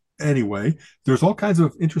 anyway, there's all kinds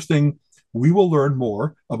of interesting, we will learn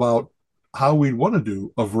more about how we'd want to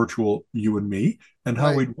do a virtual you and me, and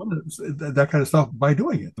how we'd want to, that kind of stuff by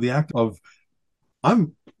doing it. The act of,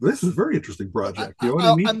 this is a very interesting project. You know what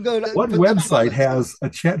I mean? What website has a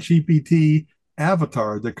ChatGPT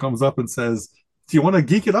avatar that comes up and says, do you want to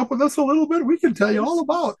geek it up with us a little bit? We can tell you all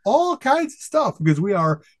about all kinds of stuff, because we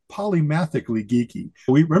are polymathically geeky.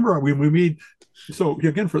 We remember when we made, so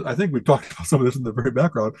again, I think we've talked about some of this in the very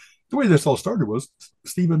background. The way this all started was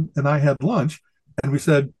Stephen and I had lunch, and we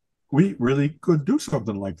said we really could do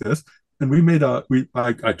something like this. And we made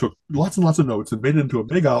I took lots and lots of notes and made it into a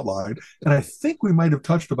big outline. And I think we might have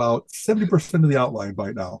touched about 70% of the outline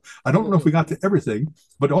by now. I don't know if we got to everything,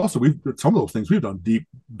 but also some of those things we've done deep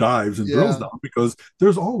dives and drills down, because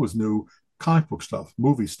there's always new comic book stuff,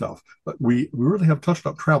 movie stuff, but we really have touched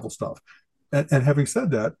up travel stuff. And having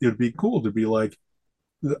said that, it'd be cool to be like,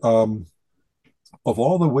 of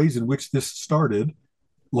all the ways in which this started,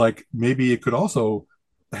 like maybe it could also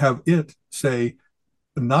have it say,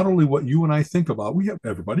 not only what you and I think about, we have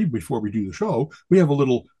everybody, before we do the show, we have a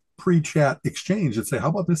little pre-chat exchange and say, how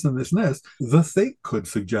about this and this and this? The thing could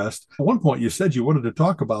suggest, at one point you said you wanted to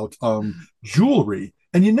talk about jewelry,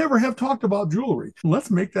 and you never have talked about jewelry.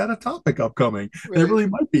 Let's make that a topic upcoming. Right. It really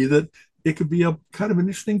might be that it could be a kind of an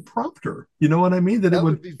interesting prompter. You know what I mean? That it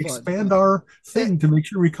would expand our thing to make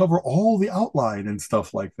sure we cover all the outline and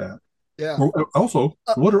stuff like that. Yeah. Also,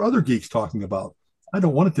 what are other geeks talking about? I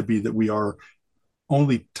don't want it to be that we are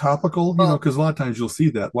only topical, because a lot of times you'll see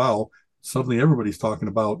that, wow, suddenly everybody's talking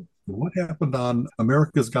about what happened on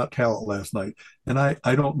America's Got Talent last night. And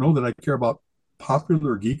I don't know that I care about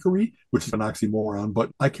popular geekery, which is an oxymoron, but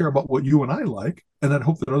I care about what you and I like, and then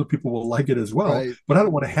hope that other people will like it as well. Right. But I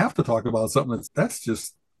don't want to have to talk about something that's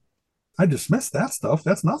just, I dismiss that stuff.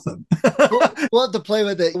 That's nothing. We'll have to play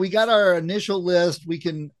with it. We got our initial list. We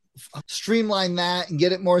can streamline that and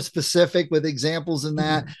get it more specific with examples in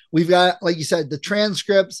that. We've got, like you said, the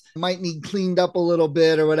transcripts might need cleaned up a little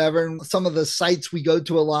bit or whatever. And some of the sites we go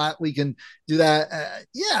to a lot, we can do that.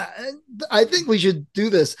 I think we should do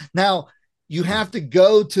this. Now, you have to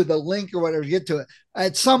go to the link or whatever to get to it.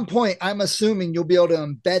 At some point, I'm assuming you'll be able to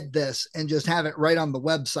embed this and just have it right on the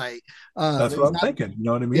website. That's what I'm thinking. You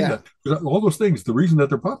know what I mean? Yeah. All those things, the reason that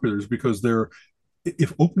they're popular is because they're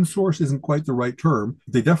if open source isn't quite the right term,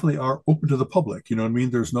 they definitely are open to the public. You know what I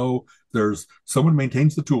mean? There's someone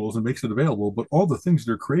maintains the tools and makes it available, but all the things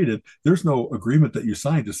that are created, there's no agreement that you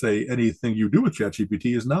sign to say anything you do with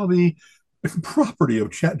ChatGPT is now the property of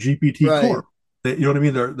ChatGPT Right. Corp. You know what I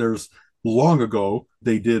mean? There's long ago,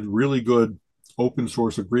 they did really good open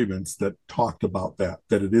source agreements that talked about that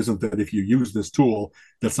it isn't that if you use this tool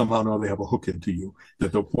that somehow now they have a hook into you,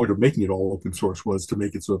 that the point of making it all open source was to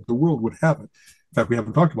make it so that the world would have it. In fact, we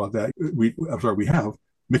haven't talked about that. We have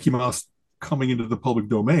Mickey Mouse coming into the public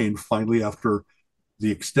domain finally after the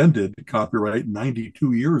extended copyright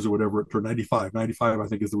 92 years or whatever, or 95 I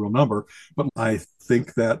think is the real number. But I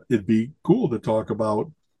think that it'd be cool to talk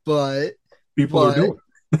about But people are but doing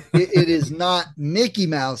it is not Mickey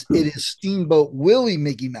Mouse. It is Steamboat Willie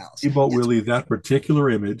Mickey Mouse. Steamboat Willie, that particular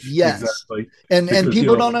image. Yes. Exactly. And Because,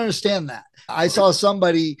 people don't understand that. I saw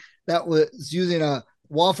somebody that was using a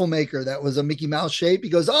waffle maker that was a Mickey Mouse shape. He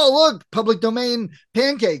goes, "Oh, look, public domain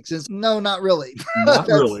pancakes." It's no, not really. Not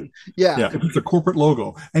really. Yeah. Yeah, it's a corporate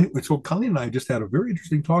logo. And so Colleen and I just had a very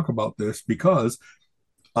interesting talk about this because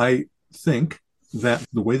I think that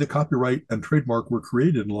the way the copyright and trademark were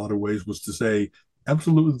created in a lot of ways was to say,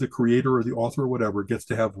 absolutely, the creator or the author or whatever gets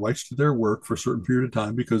to have rights to their work for a certain period of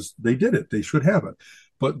time because they did it. They should have it.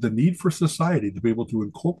 But the need for society to be able to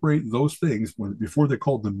incorporate those things before they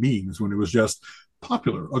called them memes, when it was just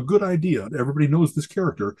popular, a good idea, everybody knows this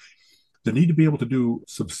character, the need to be able to do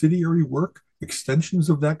subsidiary work, extensions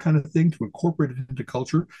of that kind of thing to incorporate it into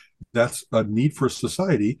culture, that's a need for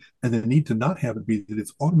society. And the need to not have it be that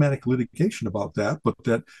it's automatic litigation about that, but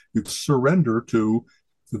that you surrender to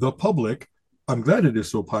the public. I'm glad it is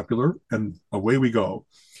so popular, and away we go.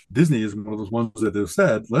 Disney is one of those ones that have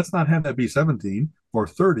said, let's not have that be 17 or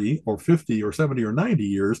 30 or 50 or 70 or 90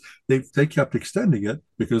 years. They kept extending it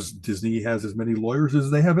because Disney has as many lawyers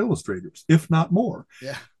as they have illustrators, if not more.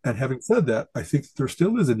 Yeah. And having said that, I think there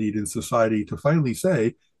still is a need in society to finally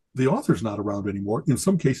say the author's not around anymore. In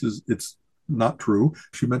some cases, it's not true.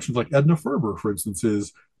 She mentioned like Edna Ferber, for instance,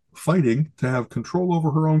 is fighting to have control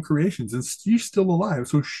over her own creations, and she's still alive,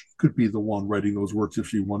 so she could be the one writing those works if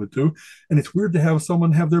she wanted to. And it's weird to have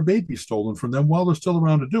someone have their baby stolen from them while they're still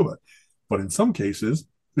around to do it. But in some cases,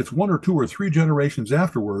 it's one or two or three generations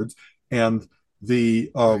afterwards, and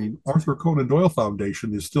the Arthur Conan Doyle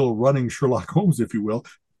Foundation is still running Sherlock Holmes, if you will.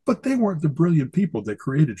 But they weren't the brilliant people that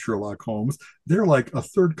created Sherlock Holmes. They're like a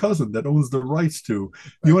third cousin that owns the rights to.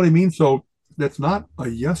 You know what I mean? So that's not a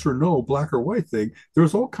yes or no, black or white thing.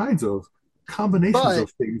 There's all kinds of combinations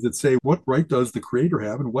of things that say, what right does the creator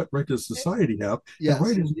have and what right does society have? Yes. And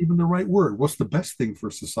right isn't even the right word. What's the best thing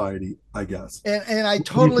for society, I guess? And I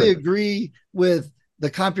totally agree with the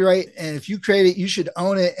copyright. And if you create it, you should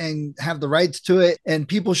own it and have the rights to it. And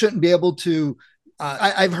people shouldn't be able to.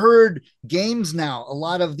 I've heard games now, a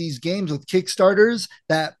lot of these games with Kickstarters,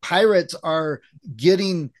 that pirates are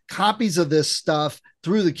getting copies of this stuff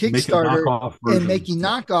through the Kickstarter and making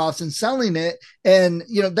knockoffs and selling it. And,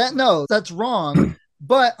 that's wrong.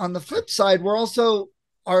 But on the flip side, we're also,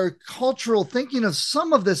 our cultural thinking of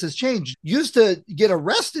some of this has changed. Used to get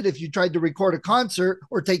arrested if you tried to record a concert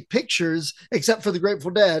or take pictures, except for the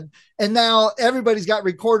Grateful Dead. And now everybody's got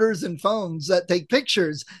recorders and phones that take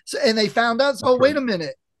pictures. And they found out, wait a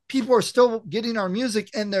minute, people are still getting our music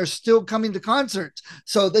and they're still coming to concerts.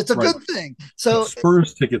 So that's a good thing. So it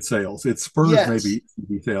spurs ticket sales. It spurs maybe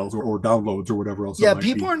CD sales or downloads or whatever else. Yeah,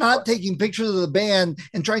 people are not taking pictures of the band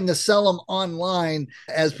and trying to sell them online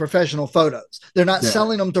as professional photos. They're not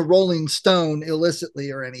selling them to Rolling Stone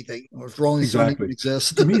illicitly or anything, or if Rolling Stone even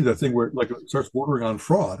exists. To me, the thing where like it starts bordering on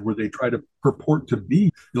fraud, where they try to purport to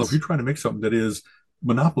be, if you're trying to make something that is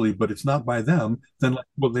monopoly, but it's not by them, then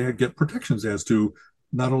they get protections as to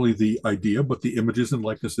not only the idea, but the images and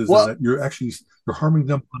likenesses, and that you're harming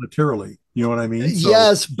them monetarily. You know what I mean?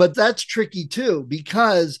 Yes, but that's tricky too,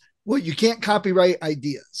 because you can't copyright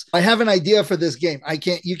ideas. I have an idea for this game.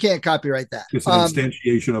 You can't copyright that. It's an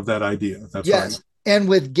instantiation of that idea. That's yes. Right. And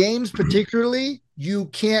with games particularly, you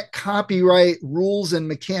can't copyright rules and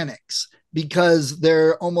mechanics because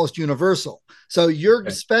they're almost universal. So your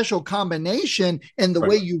special combination and the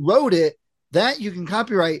way you wrote it, that you can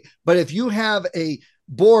copyright. But if you have a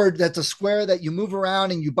board that's a square that you move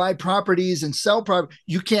around and you buy properties and sell property,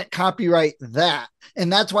 you can't copyright that.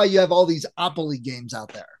 And that's why you have all these Opoly games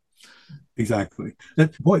out there. Exactly.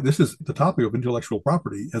 And boy, this is the topic of intellectual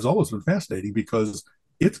property has always been fascinating because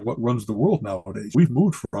it's what runs the world nowadays. We've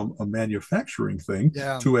moved from a manufacturing thing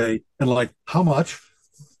to how much.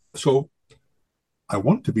 So I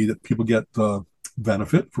want it to be that people get the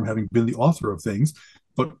benefit from having been the author of things,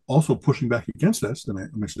 But also pushing back against this, and I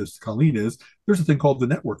mentioned this to Colleen, is there's a thing called the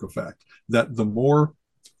network effect, that the more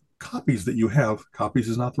copies that you have, copies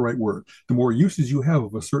is not the right word, the more uses you have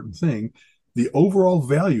of a certain thing, the overall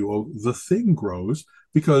value of the thing grows.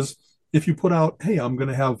 Because if you put out, hey, I'm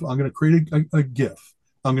going to create a GIF,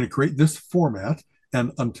 I'm going to create this format,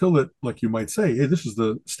 and until it, like you might say, hey, this is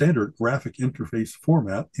the standard graphic interface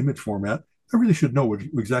format, image format, I really should know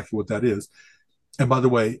exactly what that is. And by the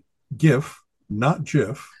way, GIF, not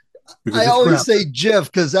GIF, because I it's always graphic. say GIF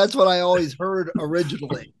because that's what I always heard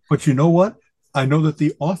originally. But you know what? I know that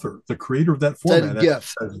the author, the creator of that format,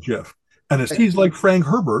 GIF. says GIF. And as he's like Frank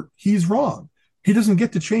Herbert, he's wrong. He doesn't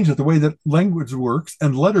get to change it the way that language works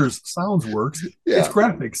and letters sounds works. Yeah. It's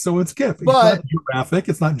graphics, so it's GIF. It's But, not graphic.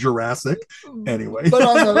 It's not Jurassic. Anyway. But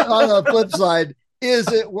on the flip side, is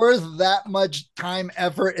it worth that much time,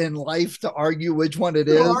 effort, and life to argue which one it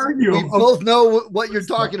is? We both know what you're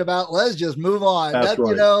talking about. Let's just move on. That's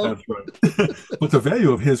right. That's right. But the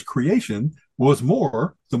value of his creation was the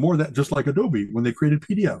more that, just like Adobe, when they created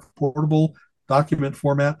PDF, portable document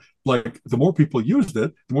format, like the more people used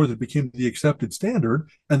it, the more that it became the accepted standard.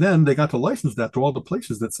 And then they got to license that to all the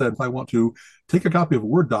places that said, if I want to take a copy of a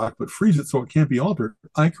Word doc, but freeze it so it can't be altered,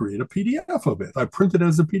 I create a PDF of it. I print it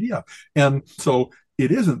as a PDF. And so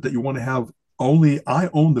it isn't that you want to have only I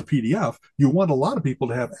own the PDF. You want a lot of people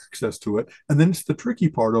to have access to it. And then it's the tricky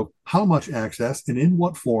part of how much access and in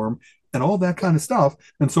what form and all that kind of stuff.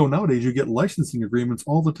 And so nowadays you get licensing agreements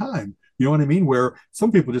all the time. You know what I mean? Where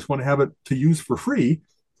some people just want to have it to use for free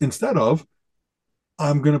instead of,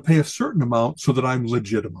 I'm going to pay a certain amount so that I'm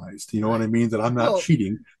legitimized. You know what I mean? That I'm not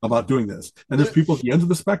cheating about doing this. And there's people at the ends of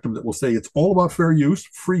the spectrum that will say it's all about fair use,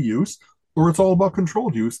 free use, or it's all about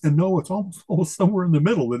controlled use. And no, it's almost somewhere in the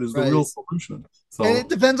middle that is the real solution. So, and it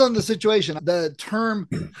depends on the situation. The term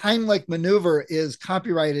Heimlich maneuver is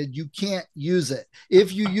copyrighted. You can't use it.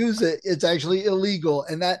 If you use it, it's actually illegal.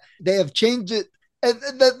 And that they have changed it. And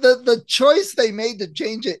the choice they made to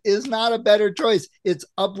change it is not a better choice. It's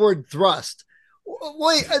upward thrust.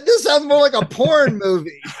 Wait, this sounds more like a porn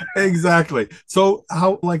movie. Exactly. So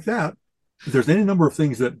how, like that, there's any number of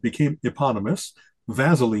things that became eponymous,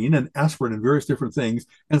 Vaseline and aspirin and various different things.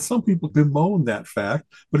 And some people bemoan that fact,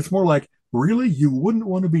 but it's more like, really, you wouldn't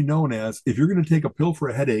want to be known as, if you're going to take a pill for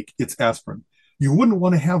a headache, it's aspirin. You wouldn't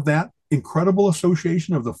want to have that incredible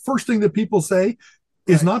association of the first thing that people say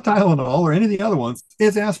is not Tylenol or any of the other ones,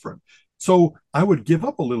 it's aspirin. So I would give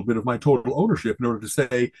up a little bit of my total ownership in order to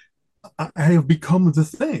say, I have become the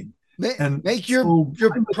thing. And make your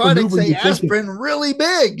product say aspirin really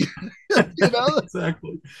big. You know?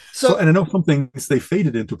 Exactly. So, and I know some things they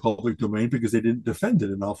faded into public domain because they didn't defend it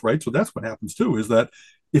enough, right? So that's what happens too, is that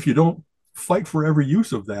if you don't fight for every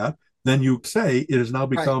use of that, then you say it has now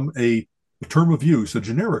become a term of use, a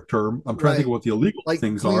generic term. I'm trying to think of what the illegal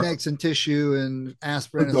things are. Like Kleenex and tissue and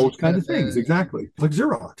aspirin. Those kind of things, exactly. Like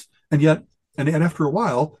Xerox. And yet, and after a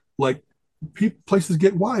while, like places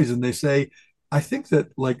get wise and they say, I think that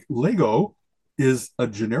like Lego is a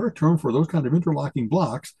generic term for those kind of interlocking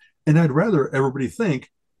blocks. And I'd rather everybody think,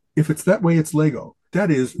 if it's that way, it's Lego. That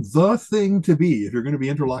is the thing to be if you're going to be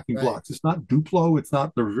interlocking blocks. It's not Duplo. It's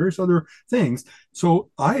not, there are various other things. So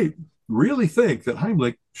I really think that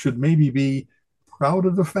Heimlich should maybe be proud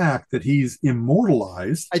of the fact that he's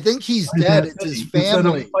immortalized. I think he's dead. It's his family. Instead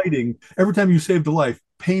of fighting, every time you saved a life,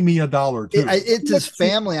 pay me $1 too. It's his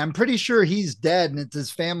family. I'm pretty sure he's dead and it's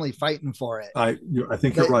his family fighting for it. I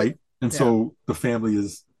think you're right. And so the family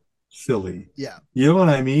is silly. Yeah. You know what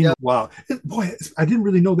I mean? Yeah. Wow. Boy, I didn't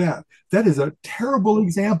really know that. That is a terrible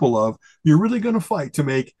example of, you're really going to fight to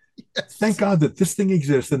make, thank God that this thing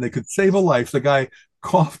exists and they could save a life. The guy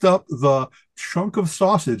coughed up the chunk of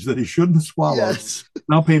sausage that he shouldn't have swallowed. Yes.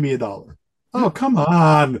 Now pay me $1. Oh, come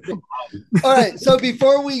on. All right. So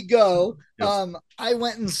before we go, I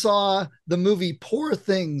went and saw the movie Poor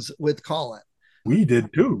Things with Colin. We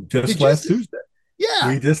did too, just last Tuesday. Yeah.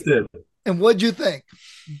 We just did. And what'd you think?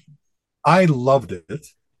 I loved it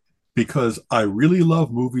because I really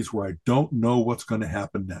love movies where I don't know what's going to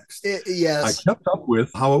happen next. Yes. I kept up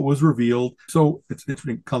with how it was revealed. So it's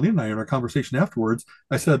interesting. Colleen and I, in our conversation afterwards,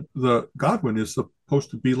 I said, the Godwin is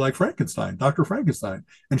supposed to be like Frankenstein, Dr. Frankenstein.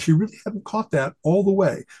 And she really hadn't caught that all the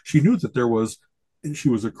way. She knew that she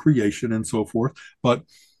was a creation and so forth. But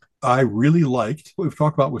I really liked what we've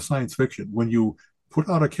talked about with science fiction. When you put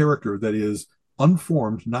out a character that is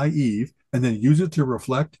unformed, naive, and then use it to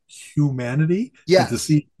reflect humanity, and to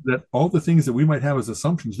see that all the things that we might have as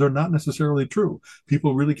assumptions, they're not necessarily true.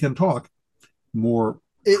 People really can talk more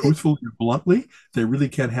it, truthfully and bluntly. They really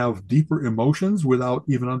can have deeper emotions without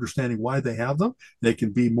even understanding why they have them. They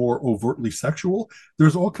can be more overtly sexual.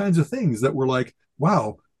 There's all kinds of things that we're like,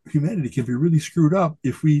 wow, humanity can be really screwed up.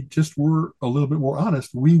 If we just were a little bit more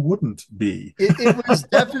honest, we wouldn't be. it was So,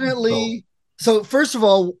 definitely. So first of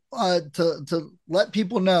all, to let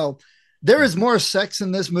people know, there is more sex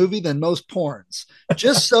in this movie than most porns.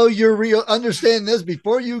 Just so you're real, understand this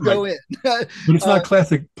before you right. go in. But it's not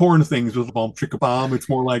classic porn things with bomb chicka bomb. It's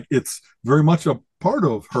more like it's very much a part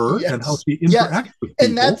of her and how Yes. she Yes. interacts with And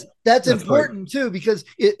people. that's That's right. important too, because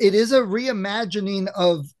it is a reimagining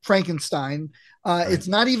of Frankenstein. Right. It's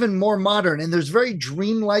not even more modern, and there's very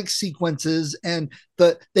dreamlike sequences, and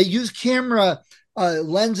they use camera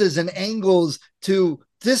lenses and angles to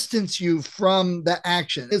distance you from the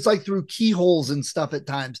action. It's like through keyholes and stuff at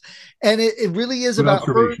times. And it really is Good about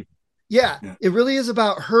her. observation. Yeah, Yeah. it really is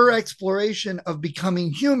about her exploration of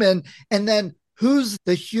becoming human, and then who's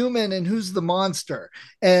the human and who's the monster.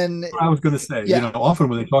 And What I was going to say, yeah, often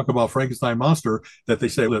when they talk about Frankenstein monster, that they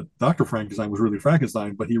say that Dr. Frankenstein was really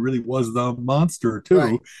Frankenstein, but he really was the monster right,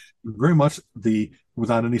 too. Very much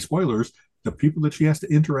without any spoilers, the people that she has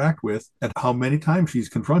to interact with and how many times she's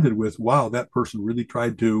confronted with, wow, that person really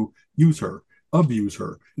tried to use her, abuse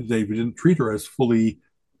her. They didn't treat her as fully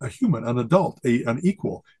a human, an adult, an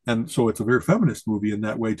equal. And so it's a very feminist movie in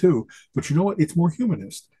that way too. But you know what? It's more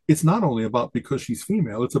humanist. It's not only about because she's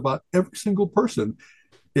female, it's about every single person.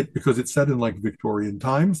 Because it's set in like Victorian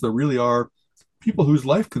times. There really are people whose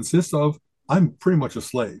life consists of I'm pretty much a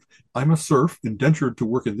slave. I'm a serf indentured to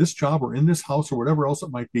work in this job or in this house or whatever else it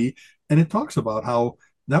might be. And it talks about how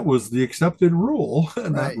that was the accepted rule,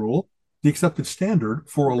 not right, rule, the accepted standard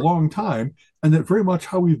for a long time. And that very much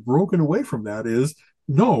how we've broken away from that is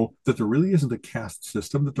no, that there really isn't a caste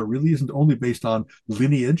system, that there really isn't only based on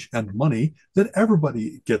lineage and money, that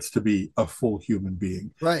everybody gets to be a full human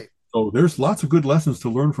being. right. So there's lots of good lessons to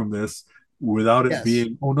learn from this without it Yes.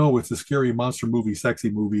 being, oh no, it's a scary monster movie, sexy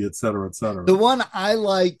movie, et cetera, et cetera. The one I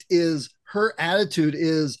liked is her attitude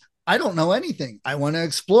is, I don't know anything. I want to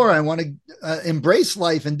explore. I want to embrace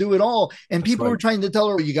life and do it all. And That's people were right. trying to tell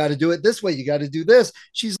her, you got to do it this way. You got to do this.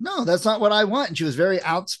 She's, no, that's not what I want. And she was very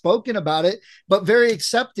outspoken about it, but very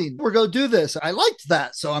accepting. We're going to do this. I liked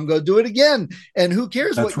that. So I'm going to do it again. And who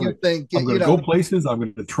cares That's what right. you think? I'm going to go places. I'm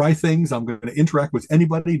going to try things. I'm going to interact with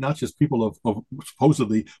anybody, not just people of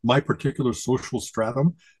supposedly my particular social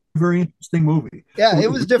stratum. Very interesting movie. Yeah,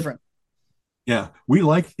 it was different. Yeah, we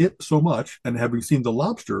like it so much, and having seen The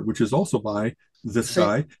Lobster, which is also by this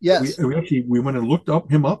guy, yes, we actually we went and looked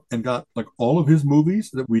him up and got like all of his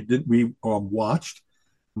movies that we watched.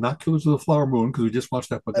 Not Killers of the Flower Moon because we just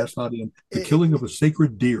watched that, but that's not in The Killing of a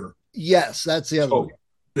Sacred Deer. Yes, that's the other one.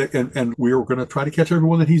 And we were going to try to catch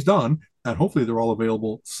everyone that he's done, and hopefully they're all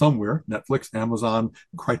available somewhere: Netflix, Amazon,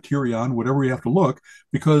 Criterion, whatever we have to look,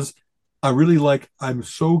 because I really I'm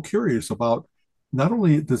so curious about not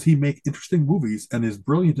only does he make interesting movies and is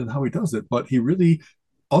brilliant in how he does it, but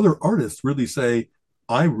other artists really say,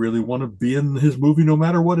 I really want to be in his movie no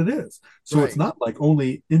matter what it is. So Right. it's not like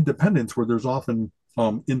only independence where there's often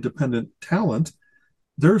independent talent.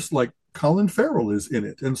 There's like Colin Farrell is in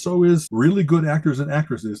it, and so is really good actors and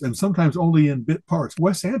actresses, and sometimes only in bit parts.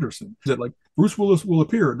 Wes Anderson, that like Bruce Willis will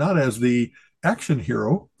appear not as the action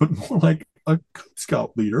hero, but more like a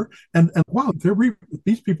Scout leader. And wow,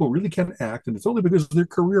 these people really can act, and it's only because their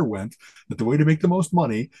career went that the way to make the most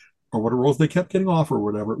money or what roles they kept getting off or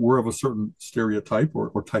whatever were of a certain stereotype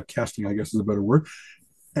or type casting, I guess is a better word.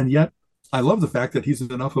 And yet I love the fact that he's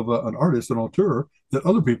enough of an artist, an auteur, that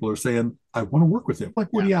other people are saying, I want to work with him,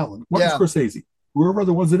 like Woody Allen, Martin Scorsese, whoever are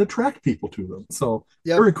the ones that attract people to them. So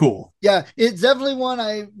very cool. Yeah, it's definitely one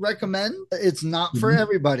I recommend. It's not for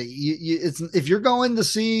everybody. It's if you're going to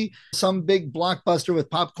see some big blockbuster with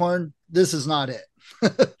popcorn, this is not it.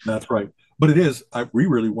 That's right. But it is. We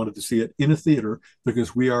really wanted to see it in a theater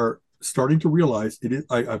because we are starting to realize it is.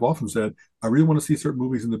 I've often said I really want to see certain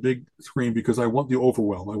movies in the big screen because I want the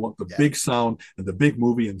overwhelm. I want the big sound and the big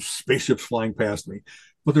movie and spaceships flying past me.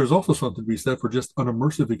 But there's also something to be said for just an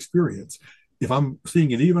immersive experience. If I'm seeing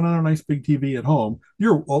it even on a nice big TV at home,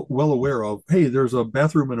 you're well aware of, hey, there's a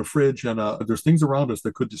bathroom and a fridge and there's things around us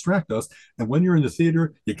that could distract us. And when you're in the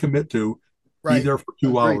theater, you commit to be there for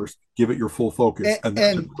 2 hours, give it your full focus. And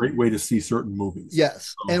that's a great way to see certain movies.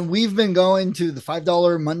 Yes. So. And we've been going to the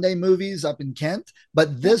 $5 Monday movies up in Kent,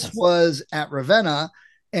 but this was at Ravenna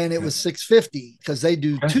and it was $6.50 because they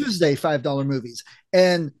do Tuesday $5 movies.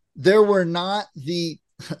 And there were not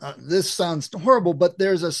this sounds horrible, but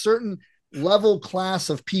there's a certain level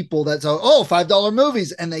class of people that's $5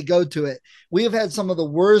 movies and they go to it. We have had some of the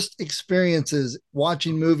worst experiences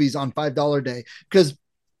watching movies on $5 day because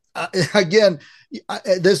again,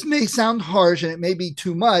 this may sound harsh and it may be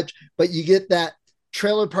too much, but you get that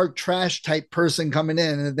trailer park trash type person coming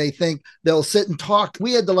in and they think they'll sit and talk.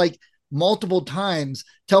 We had to like multiple times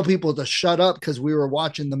tell people to shut up because we were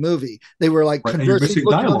watching the movie. They were like Right, conversing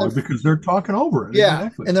dialogue because they're talking over it. Yeah,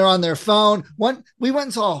 Exactly. and they're on their phone. We went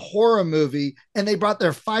and saw a horror movie and they brought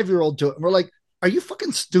their 5-year-old to it. And we're like, are you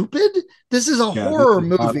fucking stupid? This is a horror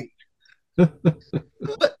movie.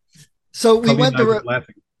 So we went to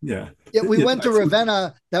laughing. Yeah. We went to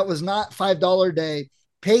Ravenna. That was not $5 day.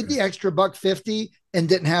 Paid the extra $1.50 and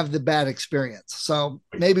didn't have the bad experience. So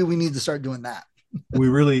maybe we need to start doing that. We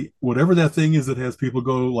really, whatever that thing is that has people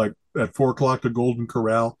go like at 4:00 to Golden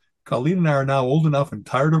Corral. Colleen and I are now old enough and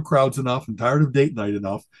tired of crowds enough and tired of date night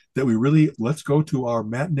enough that we really, let's go to our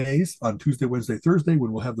matinees on Tuesday, Wednesday, Thursday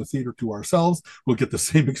when we'll have the theater to ourselves. We'll get the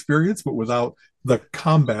same experience, but without the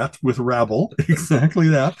combat with rabble. Exactly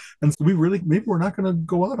that. And so maybe we're not going to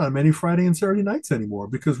go out on many Friday and Saturday nights anymore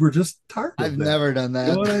because we're just tired of I've that. never done that.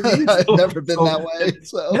 You know what I mean? I've never been that way.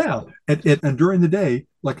 So. Yeah. And during the day,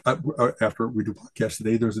 like after we do podcast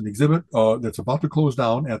today, there's an exhibit that's about to close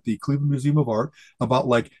down at the Cleveland Museum of Art about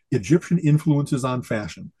like Egyptian influences on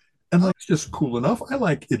fashion. And like, it's just cool enough. I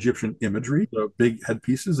like Egyptian imagery, the big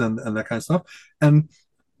headpieces and that kind of stuff. And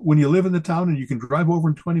when you live in the town and you can drive over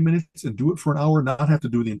in 20 minutes and do it for an hour, not have to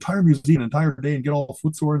do the entire museum, an entire day and get all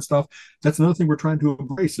footsore and stuff. That's another thing we're trying to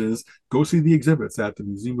embrace is go see the exhibits at the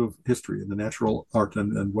Museum of History and the Natural Art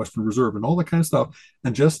and Western Reserve and all that kind of stuff.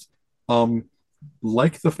 And just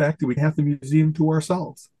like the fact that we have the museum to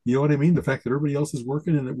ourselves. You know what I mean? The fact that everybody else is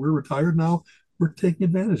working and that we're retired now, we're taking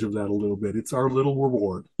advantage of that a little bit. It's our little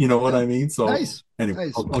reward. You know what I mean? So anyway,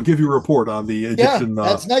 nice. I'll give you a report on the Egyptian. Yeah,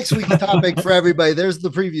 that's next week's topic for everybody. There's the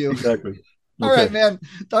preview. Exactly. All right, man.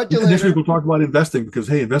 Talk to you later. Next week we'll talk about investing because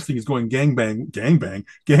hey, investing is going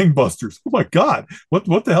gangbusters. Oh my God,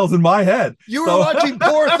 what the hell's in my head? You were watching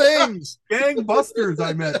Poor Things. Gangbusters,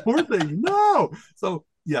 I meant Poor Things. No. So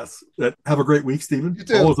yes, have a great week, Stephen. You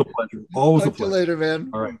too. Always a pleasure. Always talk a pleasure. To you later, man.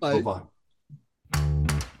 All right. Bye.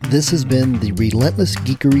 This has been the Relentless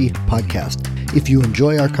Geekery Podcast. If you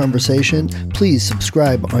enjoy our conversation, please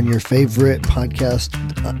subscribe on your favorite podcast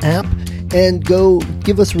app and go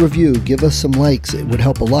give us a review, give us some likes. It would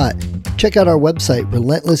help a lot. Check out our website,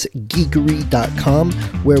 relentlessgeekery.com,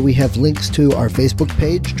 where we have links to our Facebook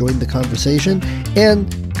page, join the conversation,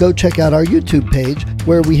 and go check out our YouTube page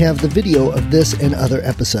where we have the video of this and other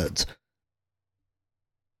episodes.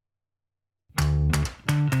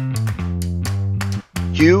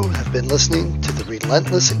 You have been listening to the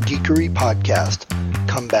Relentless Geekery Podcast.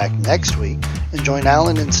 Come back next week and join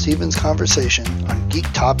Alan and Steven's conversation on geek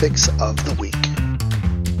topics of the week.